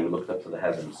Shamayim, looked up to the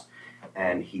heavens,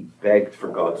 and he begged for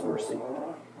God's mercy.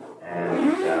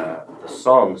 And the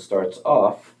song starts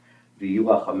off, that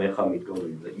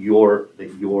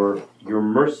your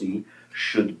mercy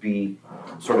should be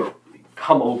sort of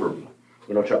come over me.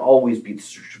 It should always be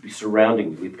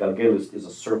surrounding me. Galgel is a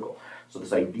circle. So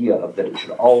this idea of that it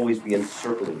should always be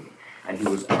encircling me. And he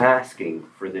was asking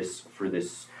for this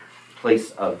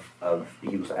place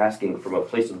he was asking from a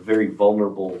place of very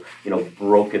vulnerable,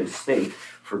 broken state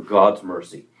for God's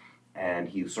mercy. And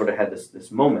he sort of had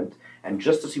this moment, and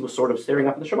just as he was sort of staring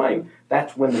up at the Shemayim,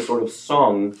 that's when the sort of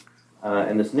song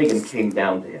and this nigun came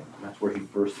down to him. And that's where he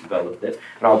first developed it.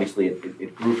 And obviously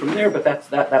it grew from there, but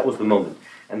that was the moment.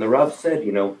 And the Rav said,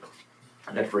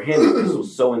 that for him this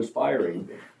was so inspiring,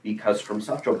 because from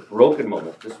such a broken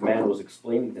moment, this man was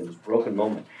explaining to him this broken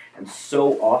moment. And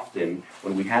so often,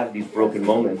 when we have these broken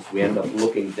moments, we end up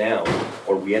looking down,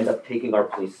 or we end up taking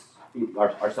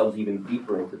ourselves even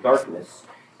deeper into darkness.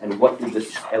 And what did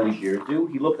this Eli Beer do?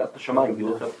 He looked up to Shamayim, he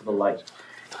looked up to the light.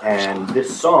 And this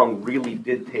song really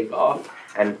did take off.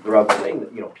 And the Rav was saying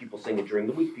that, people sing it during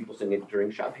the week, people sing it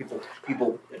during Shabbat,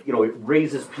 people, it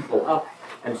raises people up.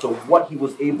 And so what he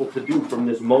was able to do from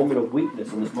this moment of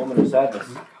weakness and this moment of sadness,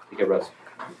 to get rest,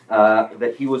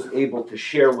 that he was able to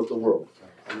share with the world.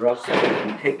 And Rav said that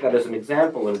we take that as an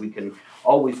example, and we can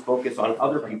always focus on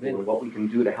other people and what we can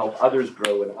do to help others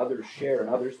grow and others share and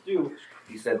others do.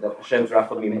 He said that Hashem's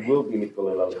Rachamim will be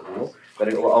mitkolel aleinu, but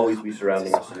it will always be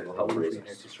surrounding us and it will help raise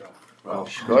us.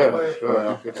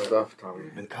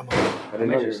 בן כמה? What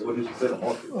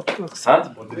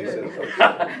did you say?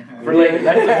 For later.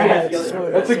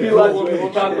 That's a good one.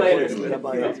 We'll talk later.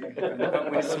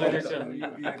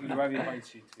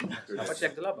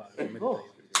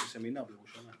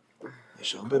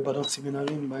 יש הרבה בנות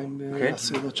סמינרים בהם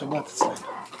בסעודת שבת אצלנו.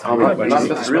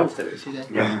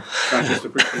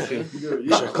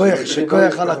 יישר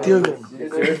כוח על התרגום.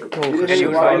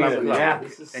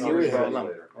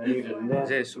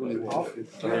 זה סולי.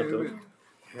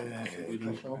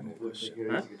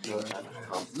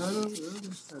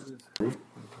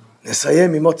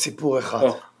 נסיים עם עוד סיפור אחד.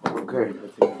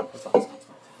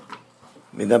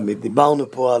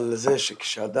 דיברנו פה על זה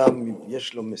שכשאדם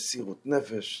יש לו מסירות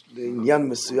נפש לעניין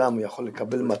מסוים הוא יכול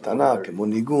לקבל מתנה כמו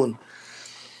ניגון.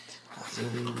 אז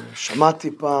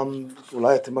שמעתי פעם,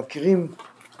 אולי אתם מכירים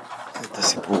את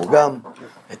הסיפור גם,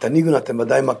 את הניגון אתם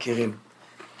ודאי מכירים.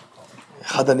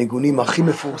 אחד הניגונים הכי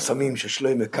מפורסמים של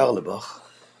שלמה קרליבך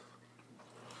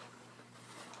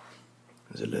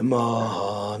זה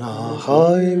למען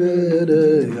החי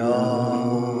ודיין,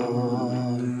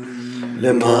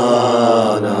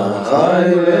 למען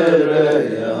החי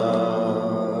ודיין,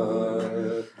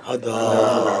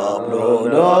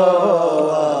 הדברונו,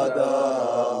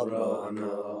 הדברונו,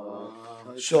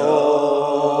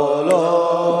 שולוי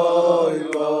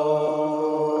לו,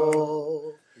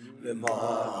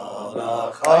 למען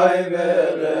החי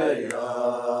ודיין,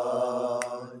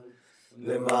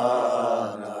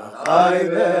 למען החי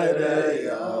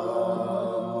ודיין,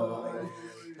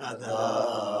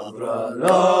 הדברונו,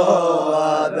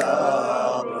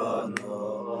 הדברונו,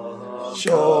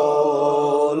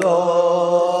 שולוי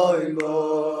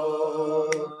לו,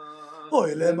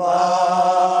 אוי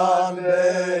למען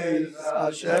בית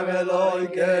השם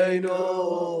אלוהינו,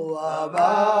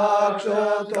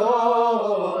 אבקשתו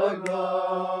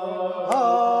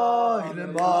אוי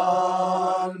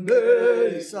למען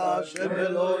בית השם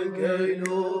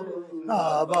אלוהינו,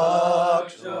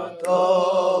 אבקשתו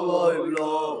אוי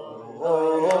לו.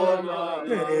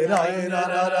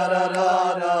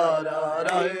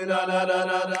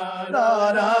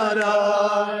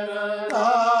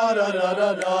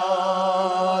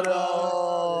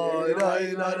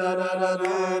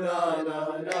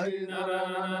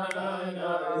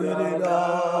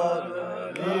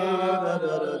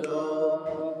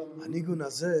 הניגון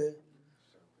הזה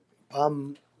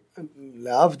פעם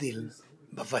להבדיל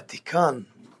בוותיקן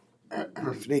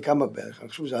לפני כמה בערך, אני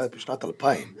חושב שזה היה בשנת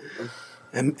 2000,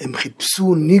 הם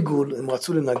חיפשו ניגון, הם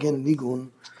רצו לנגן ניגון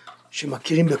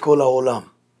שמכירים בכל העולם,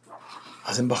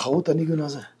 אז הם בחרו את הניגון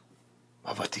הזה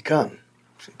בוותיקן,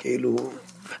 שכאילו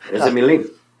איזה מילים?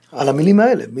 על המילים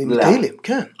האלה, מתהילים,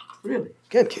 כן.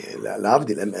 כן, כי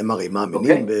להבדיל, הם הרי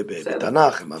מאמינים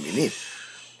בתנ"ך, הם מאמינים.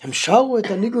 הם שרו את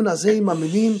הניגון הזה עם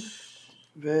המילים,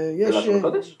 ויש...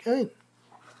 כן,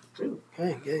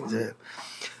 כן, כן,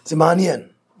 זה מעניין.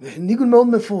 ניגון מאוד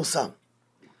מפורסם.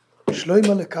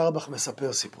 שלמה קרליבך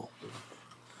מספר סיפור.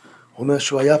 הוא אומר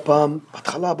שהוא היה פעם,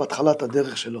 בהתחלת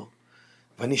הדרך שלו,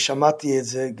 ואני שמעתי את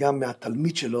זה גם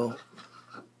מהתלמיד שלו,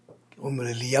 הוא אומר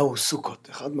אליהו סוכות,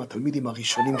 אחד מהתלמידים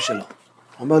הראשונים שלו. הוא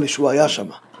אומר לי שהוא היה שם,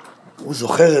 הוא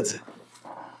זוכר את זה.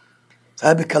 זה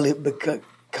היה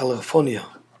בקליפורניה.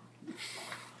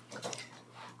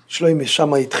 שלמה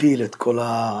שם התחיל את כל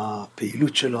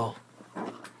הפעילות שלו.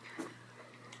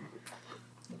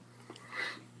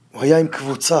 הוא היה עם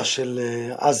קבוצה של,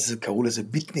 אז קראו לזה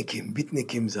ביטניקים,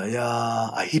 ביטניקים זה היה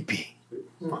ההיפי.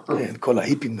 כן, כל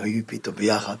ההיפים היו איתו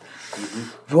ביחד.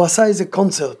 והוא עשה איזה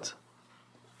קונצרט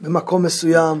במקום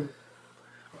מסוים,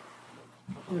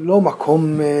 לא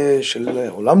מקום של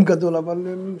עולם גדול, אבל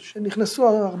שנכנסו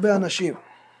הרבה אנשים.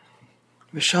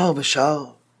 ושר,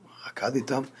 רקד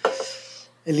איתם.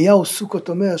 אליהו סוכות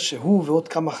אומר שהוא ועוד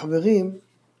כמה חברים,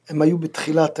 הם היו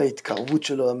בתחילת ההתקרבות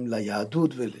שלו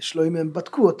ליהדות ולשלמה, הם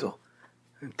בדקו אותו.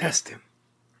 הם טסטים.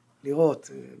 לראות,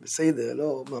 בסדר,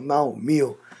 לא, מה הוא, מי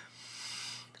הוא.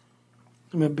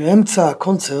 באמצע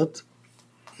הקונצרט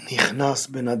נכנס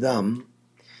בן אדם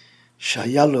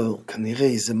שהיה לו כנראה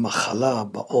איזו מחלה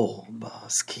בעור,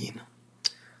 בסכין.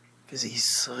 וזה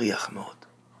הסריח מאוד.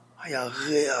 היה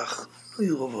ריח, לא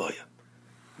ירובו היה.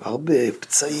 והרבה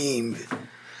פצעים,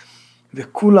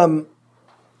 וכולם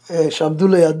שעמדו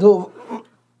לידו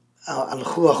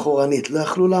הלכו אחורנית, לא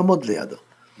יכלו לעמוד לידו.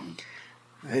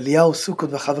 אליהו סוכות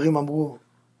והחברים אמרו,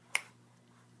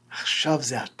 עכשיו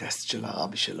זה הטסט של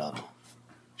הרבי שלנו.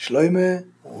 שלמה,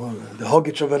 the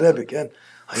hogage of a Rebbe, כן?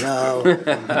 היה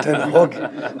נותן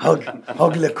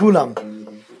הוג לכולם.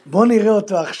 בוא נראה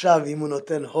אותו עכשיו אם הוא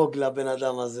נותן הוג לבן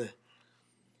אדם הזה.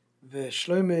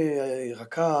 ושלמה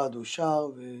רקד, הוא שר,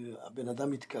 והבן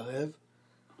אדם מתקרב,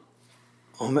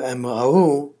 הם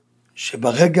ראו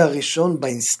שברגע הראשון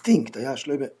באינסטינקט היה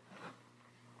שלמה,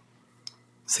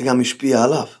 זה גם השפיע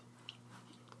עליו.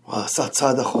 הוא עשה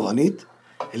צעד אחורנית,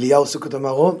 אליהו סוכות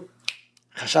אמרו,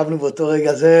 חשבנו באותו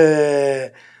רגע זה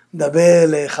מדבר,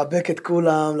 לחבק את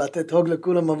כולם, לתת הוג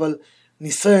לכולם, אבל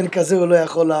ניסיון כזה הוא לא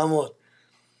יכול לעמוד.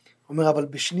 הוא אומר, אבל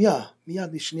בשנייה,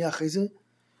 מיד בשנייה אחרי זה,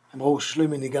 הם ראו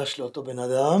שלמה ניגש לאותו בן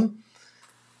אדם,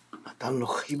 נתן לו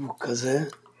חיבוק כזה,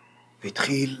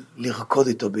 והתחיל לרקוד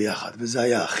איתו ביחד, וזה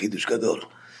היה חידוש גדול.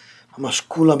 ממש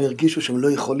כולם הרגישו שהם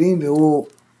לא יכולים, והוא,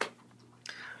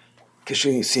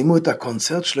 כשסיימו את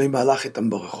הקונצרט, שלמה הלך איתם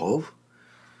ברחוב,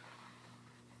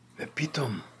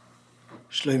 ופתאום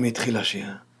שלמה התחיל לשיר.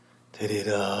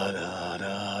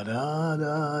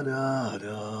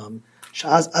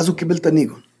 אז הוא קיבל את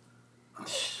הניגון.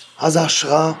 אז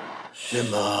ההשראה,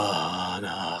 למען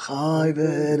החי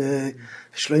ורעי,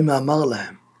 ושלמה אמר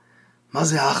להם, מה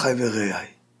זה החי ורעי?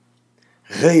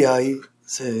 רעי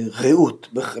זה רעות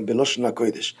בלושן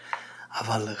הקודש,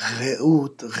 אבל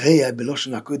רעות, רעי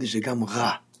בלושן הקודש זה גם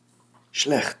רע,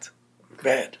 שלכת,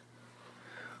 bad.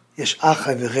 יש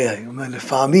אחי ורעי, הוא אומר,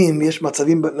 לפעמים יש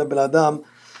מצבים לבן אדם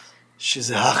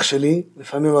שזה אח שלי,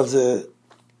 לפעמים אבל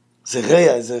זה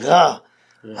רעי, זה רע,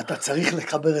 אתה צריך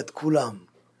לחבר את כולם.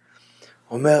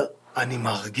 הוא אומר, אני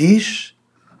מרגיש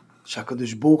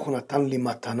שהקדוש ברוך הוא נתן לי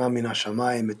מתנה מן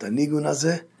השמיים את הניגון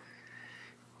הזה,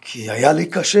 כי היה לי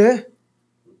קשה,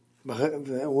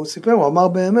 והוא סיפר, הוא אמר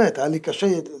באמת, היה לי קשה,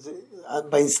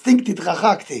 באינסטינקט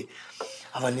התרחקתי,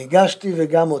 אבל ניגשתי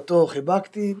וגם אותו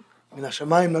חיבקתי, מן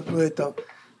השמיים נתנו את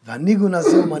והניגון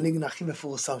הזה הוא הניגון הכי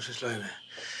מפורסם של שלמה.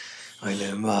 אוי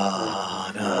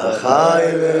למען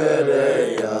החי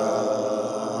ורעי,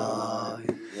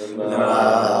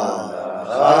 למען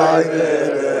החי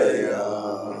ורעי,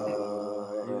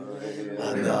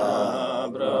 אדברה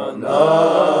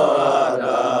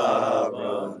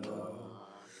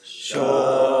שולוי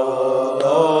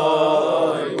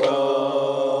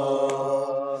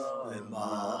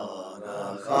למען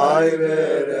החי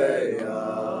ורעי,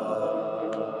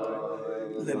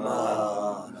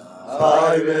 למען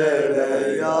החי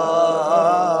ורעי,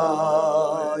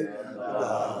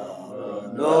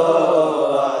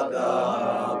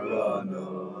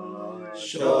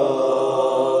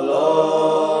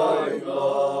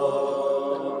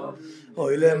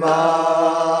 אוי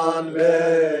למען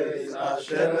בית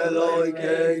השם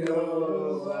אלוהינו,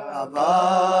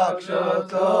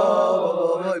 אבקשתו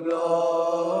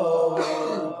בלו,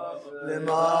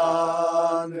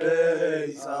 למען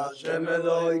בית השם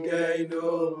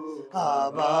אלוהינו,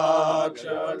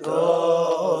 אבקשתו בלו.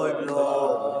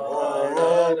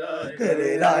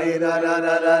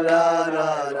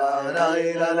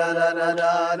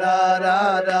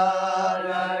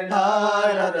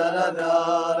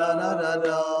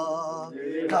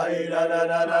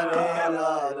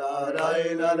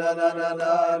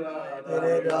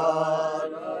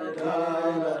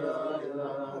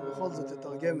 בכל זאת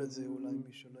תתרגם את זה, אולי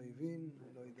מישהו לא הבין,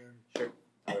 לא יודע.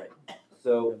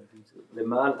 So,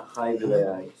 למען החי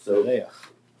ורעי. So,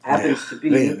 happens to be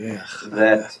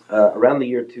that around the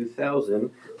year 2000,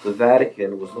 the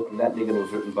Vatican was looking, that nigun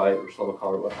was written by Shlomo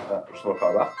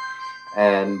Carlebach,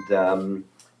 and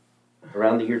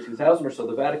around the year 2000 or so,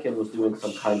 the Vatican was doing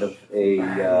some kind of a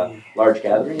large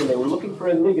gathering, and they were looking for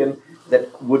a nigun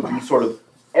that would be sort of,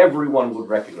 everyone would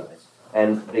recognize.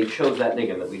 And they chose that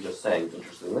nigun that we just sang,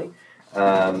 interestingly,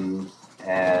 and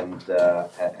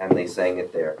they sang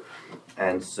it there.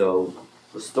 And so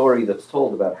the story that's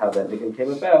told about how that nigun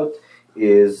came about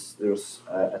is there was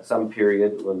at some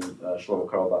period when Shlomo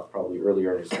Carlebach, probably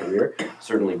earlier in his career,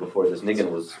 certainly before this nigun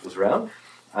was around,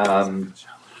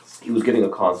 he was giving a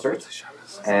concert,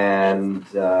 and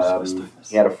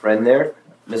he had a friend there,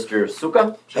 Mr. Sukkah.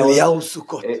 Eliyahu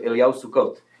Sukkot. Eliyahu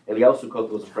Sukkot. Eliyahu Sukkot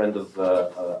was a friend of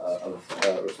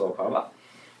Shlomo Carlebach,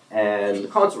 and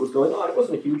the concert was going on. It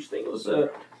wasn't a huge thing. It was a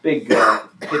big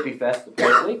hippie fest,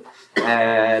 apparently,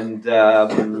 and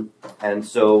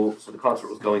so the concert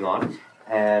was going on,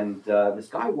 and this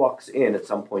guy walks in at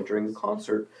some point during the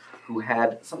concert who had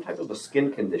some type of a skin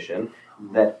condition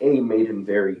that made him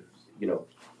very,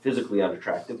 physically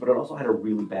unattractive, but it also had a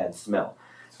really bad smell.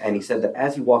 And he said that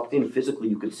as he walked in, physically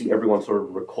you could see everyone sort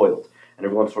of recoiled and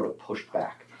everyone sort of pushed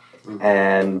back. Mm-hmm.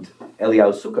 And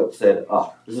Eliyahu Sukkot said,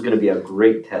 this is going to be a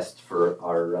great test for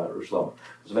our Rosh Shlomo.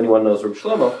 Because if anyone knows Rosh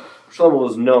Shlomo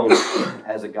was known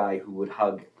as a guy who would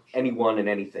hug anyone and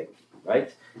anything,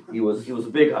 right? He was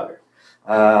a big hugger.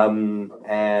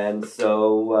 And so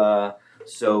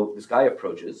this guy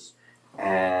approaches,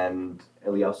 and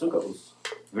Eliyahu Sukkot was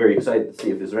very excited to see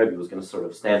if his Rebbe was going to sort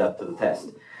of stand up to the test.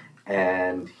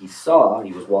 And he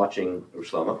was watching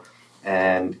Rosh Shlomo,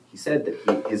 And he said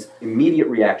that his immediate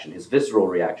reaction, his visceral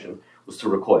reaction, was to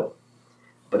recoil.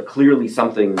 But clearly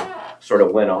something sort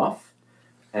of went off,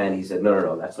 and he said,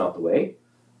 no, that's not the way.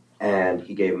 And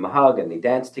he gave him a hug, and they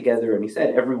danced together. And he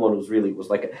said everyone was really,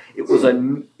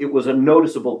 it was a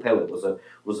noticeable pele. It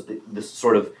was this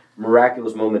sort of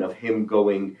miraculous moment of him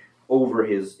going over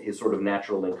his sort of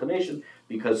natural inclination,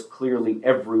 because clearly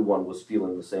everyone was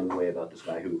feeling the same way about this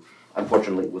guy who,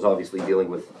 unfortunately, was obviously dealing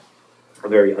with a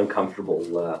very uncomfortable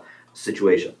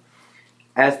situation.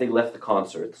 As they left the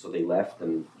concert, so they left,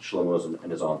 and Shlomo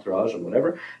and his entourage and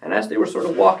whatever, and as they were sort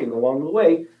of walking along the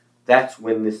way, that's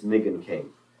when this nigun came.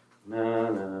 Na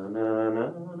na na na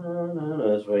na na.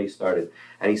 That's where he started,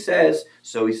 and he says,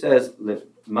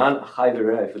 "Man achai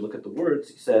v'rei." If you look at the words,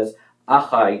 he says,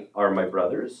 "Achai are my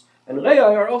brothers, and rei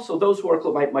are also those who are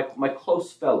my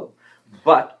close fellow."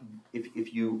 But if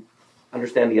you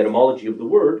understand the etymology of the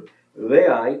word,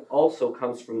 rei also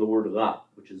comes from the word ra,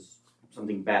 which is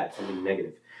something bad, something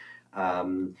negative.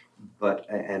 But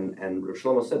Rav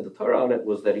Shlomo said the Torah on it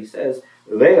was that he says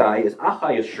Rei is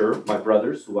Achai is sure, my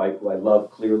brothers who I love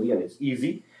clearly, and it's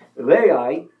easy. Rei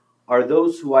are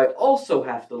those who I also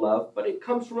have to love, but it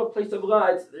comes from a place of Ra.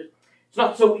 It's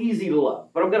not so easy to love,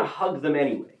 but I'm going to hug them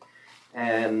anyway.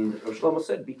 And Rav Shlomo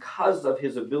said because of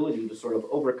his ability to sort of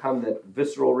overcome that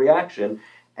visceral reaction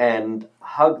and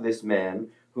hug this man,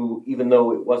 who, even though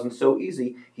it wasn't so easy,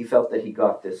 he felt that he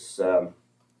got this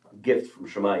gift from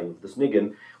Shemayim, this nigun,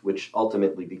 which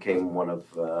ultimately became one of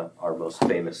our most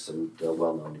famous and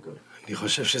well-known nigun. אני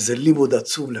חושב שזה לימוד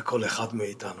עצום לכל אחד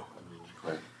מאיתנו.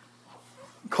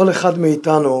 כל אחד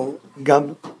מאיתנו, גם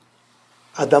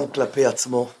אדם כלפי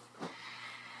עצמו,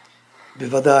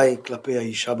 בוודאי כלפי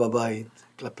האישה בבית,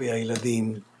 כלפי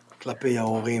הילדים, כלפי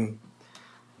ההורים.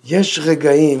 יש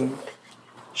רגעים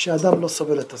שאדם לא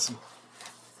סובל את עצמו.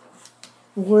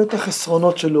 הוא רואה את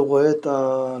החסרונות שלו, הוא רואה את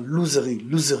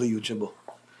הלוזריות שבו.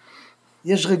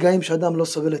 יש רגעים שאדם לא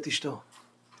סובל את אשתו,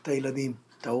 את הילדים,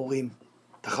 את ההורים,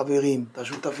 את החברים, את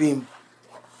השותפים.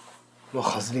 לא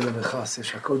חזלילה וחס,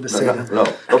 יש הכל בסדר.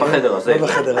 לא בחדר הזה. לא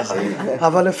בחדר הזה.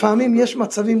 אבל לפעמים יש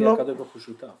מצבים לא... הקדוש ברוך הוא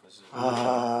שותף.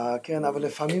 כן, אבל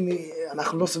לפעמים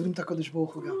אנחנו לא סובלים את הקדוש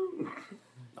ברוך הוא גם.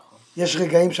 יש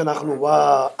רגעים שאנחנו,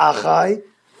 אחי,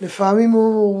 לפעמים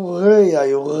הוא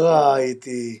רע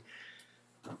איתי.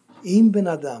 אם בן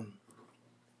אדם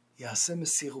יעשה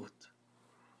מסירות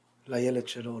לילד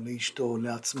שלו, לאשתו,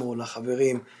 לעצמו,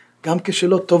 לחברים, גם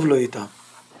כשלא טוב לו איתם,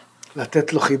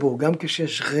 לתת לו חיבור, גם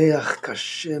כשיש ריח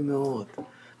קשה מאוד,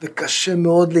 וקשה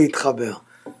מאוד להתחבר.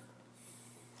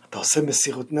 אתה עושה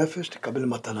מסירות נפש, תקבל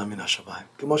מתנה מן השמיים.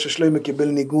 כמו ששלמה קיבל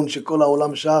ניגון שכל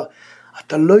העולם שר,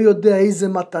 אתה לא יודע איזה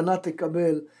מתנה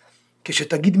תקבל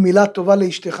כשתגיד מילה טובה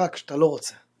לאשתך כשאתה לא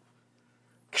רוצה.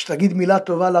 כשתגיד מילה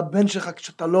טובה לבן שלך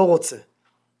כשאתה לא רוצה.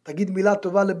 תגיד מילה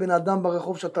טובה לבן אדם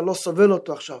ברחוב שאתה לא סובל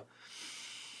אותו עכשיו.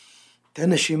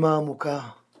 תן נשימה עמוקה,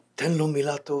 תן לו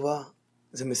מילה טובה.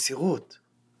 זה מסירות.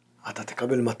 אתה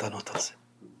תקבל מתנות על זה.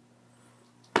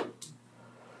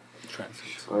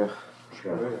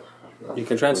 You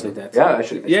can translate that. Yeah, I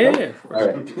should. Yeah. All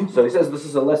right. So he says this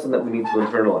is a lesson that we need to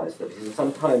internalize. That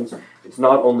sometimes it's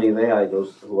not only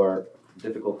those who are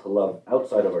difficult to love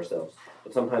outside of ourselves,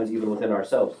 but sometimes even within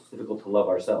ourselves, it's difficult to love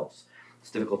ourselves.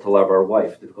 It's difficult to love our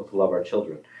wife, difficult to love our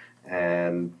children,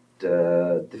 and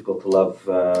difficult to love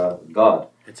God.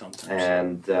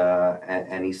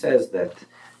 And he says that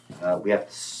we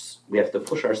have to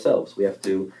push ourselves. We have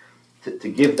to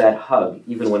give that hug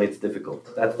even when it's difficult.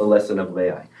 That's the lesson of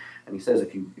Leah. And he says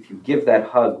if you give that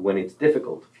hug when it's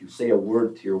difficult, if you say a word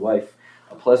to your wife,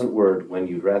 a pleasant word when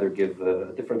you'd rather give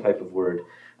a different type of word,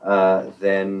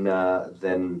 then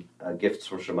gifts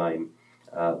from Shemayim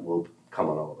will come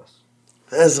on all of us.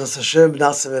 בעזרת השם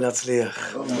נעשה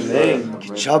ונצליח.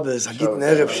 גיד שבס, הגיד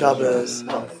ערב שבס.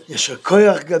 יש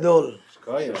כוח גדול.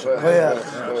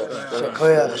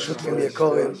 כוח, שותפים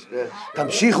יקורים.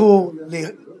 תמשיכו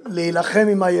להילחם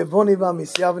עם היבונים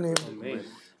והמסייבנים.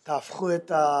 תהפכו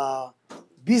את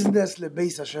הביזנס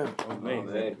לבייס השם.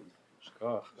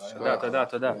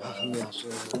 תודה.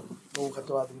 ברוך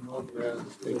אתה אדוני מאוד.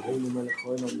 מלך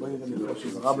כהן, בואי נלך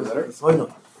לרב הזה.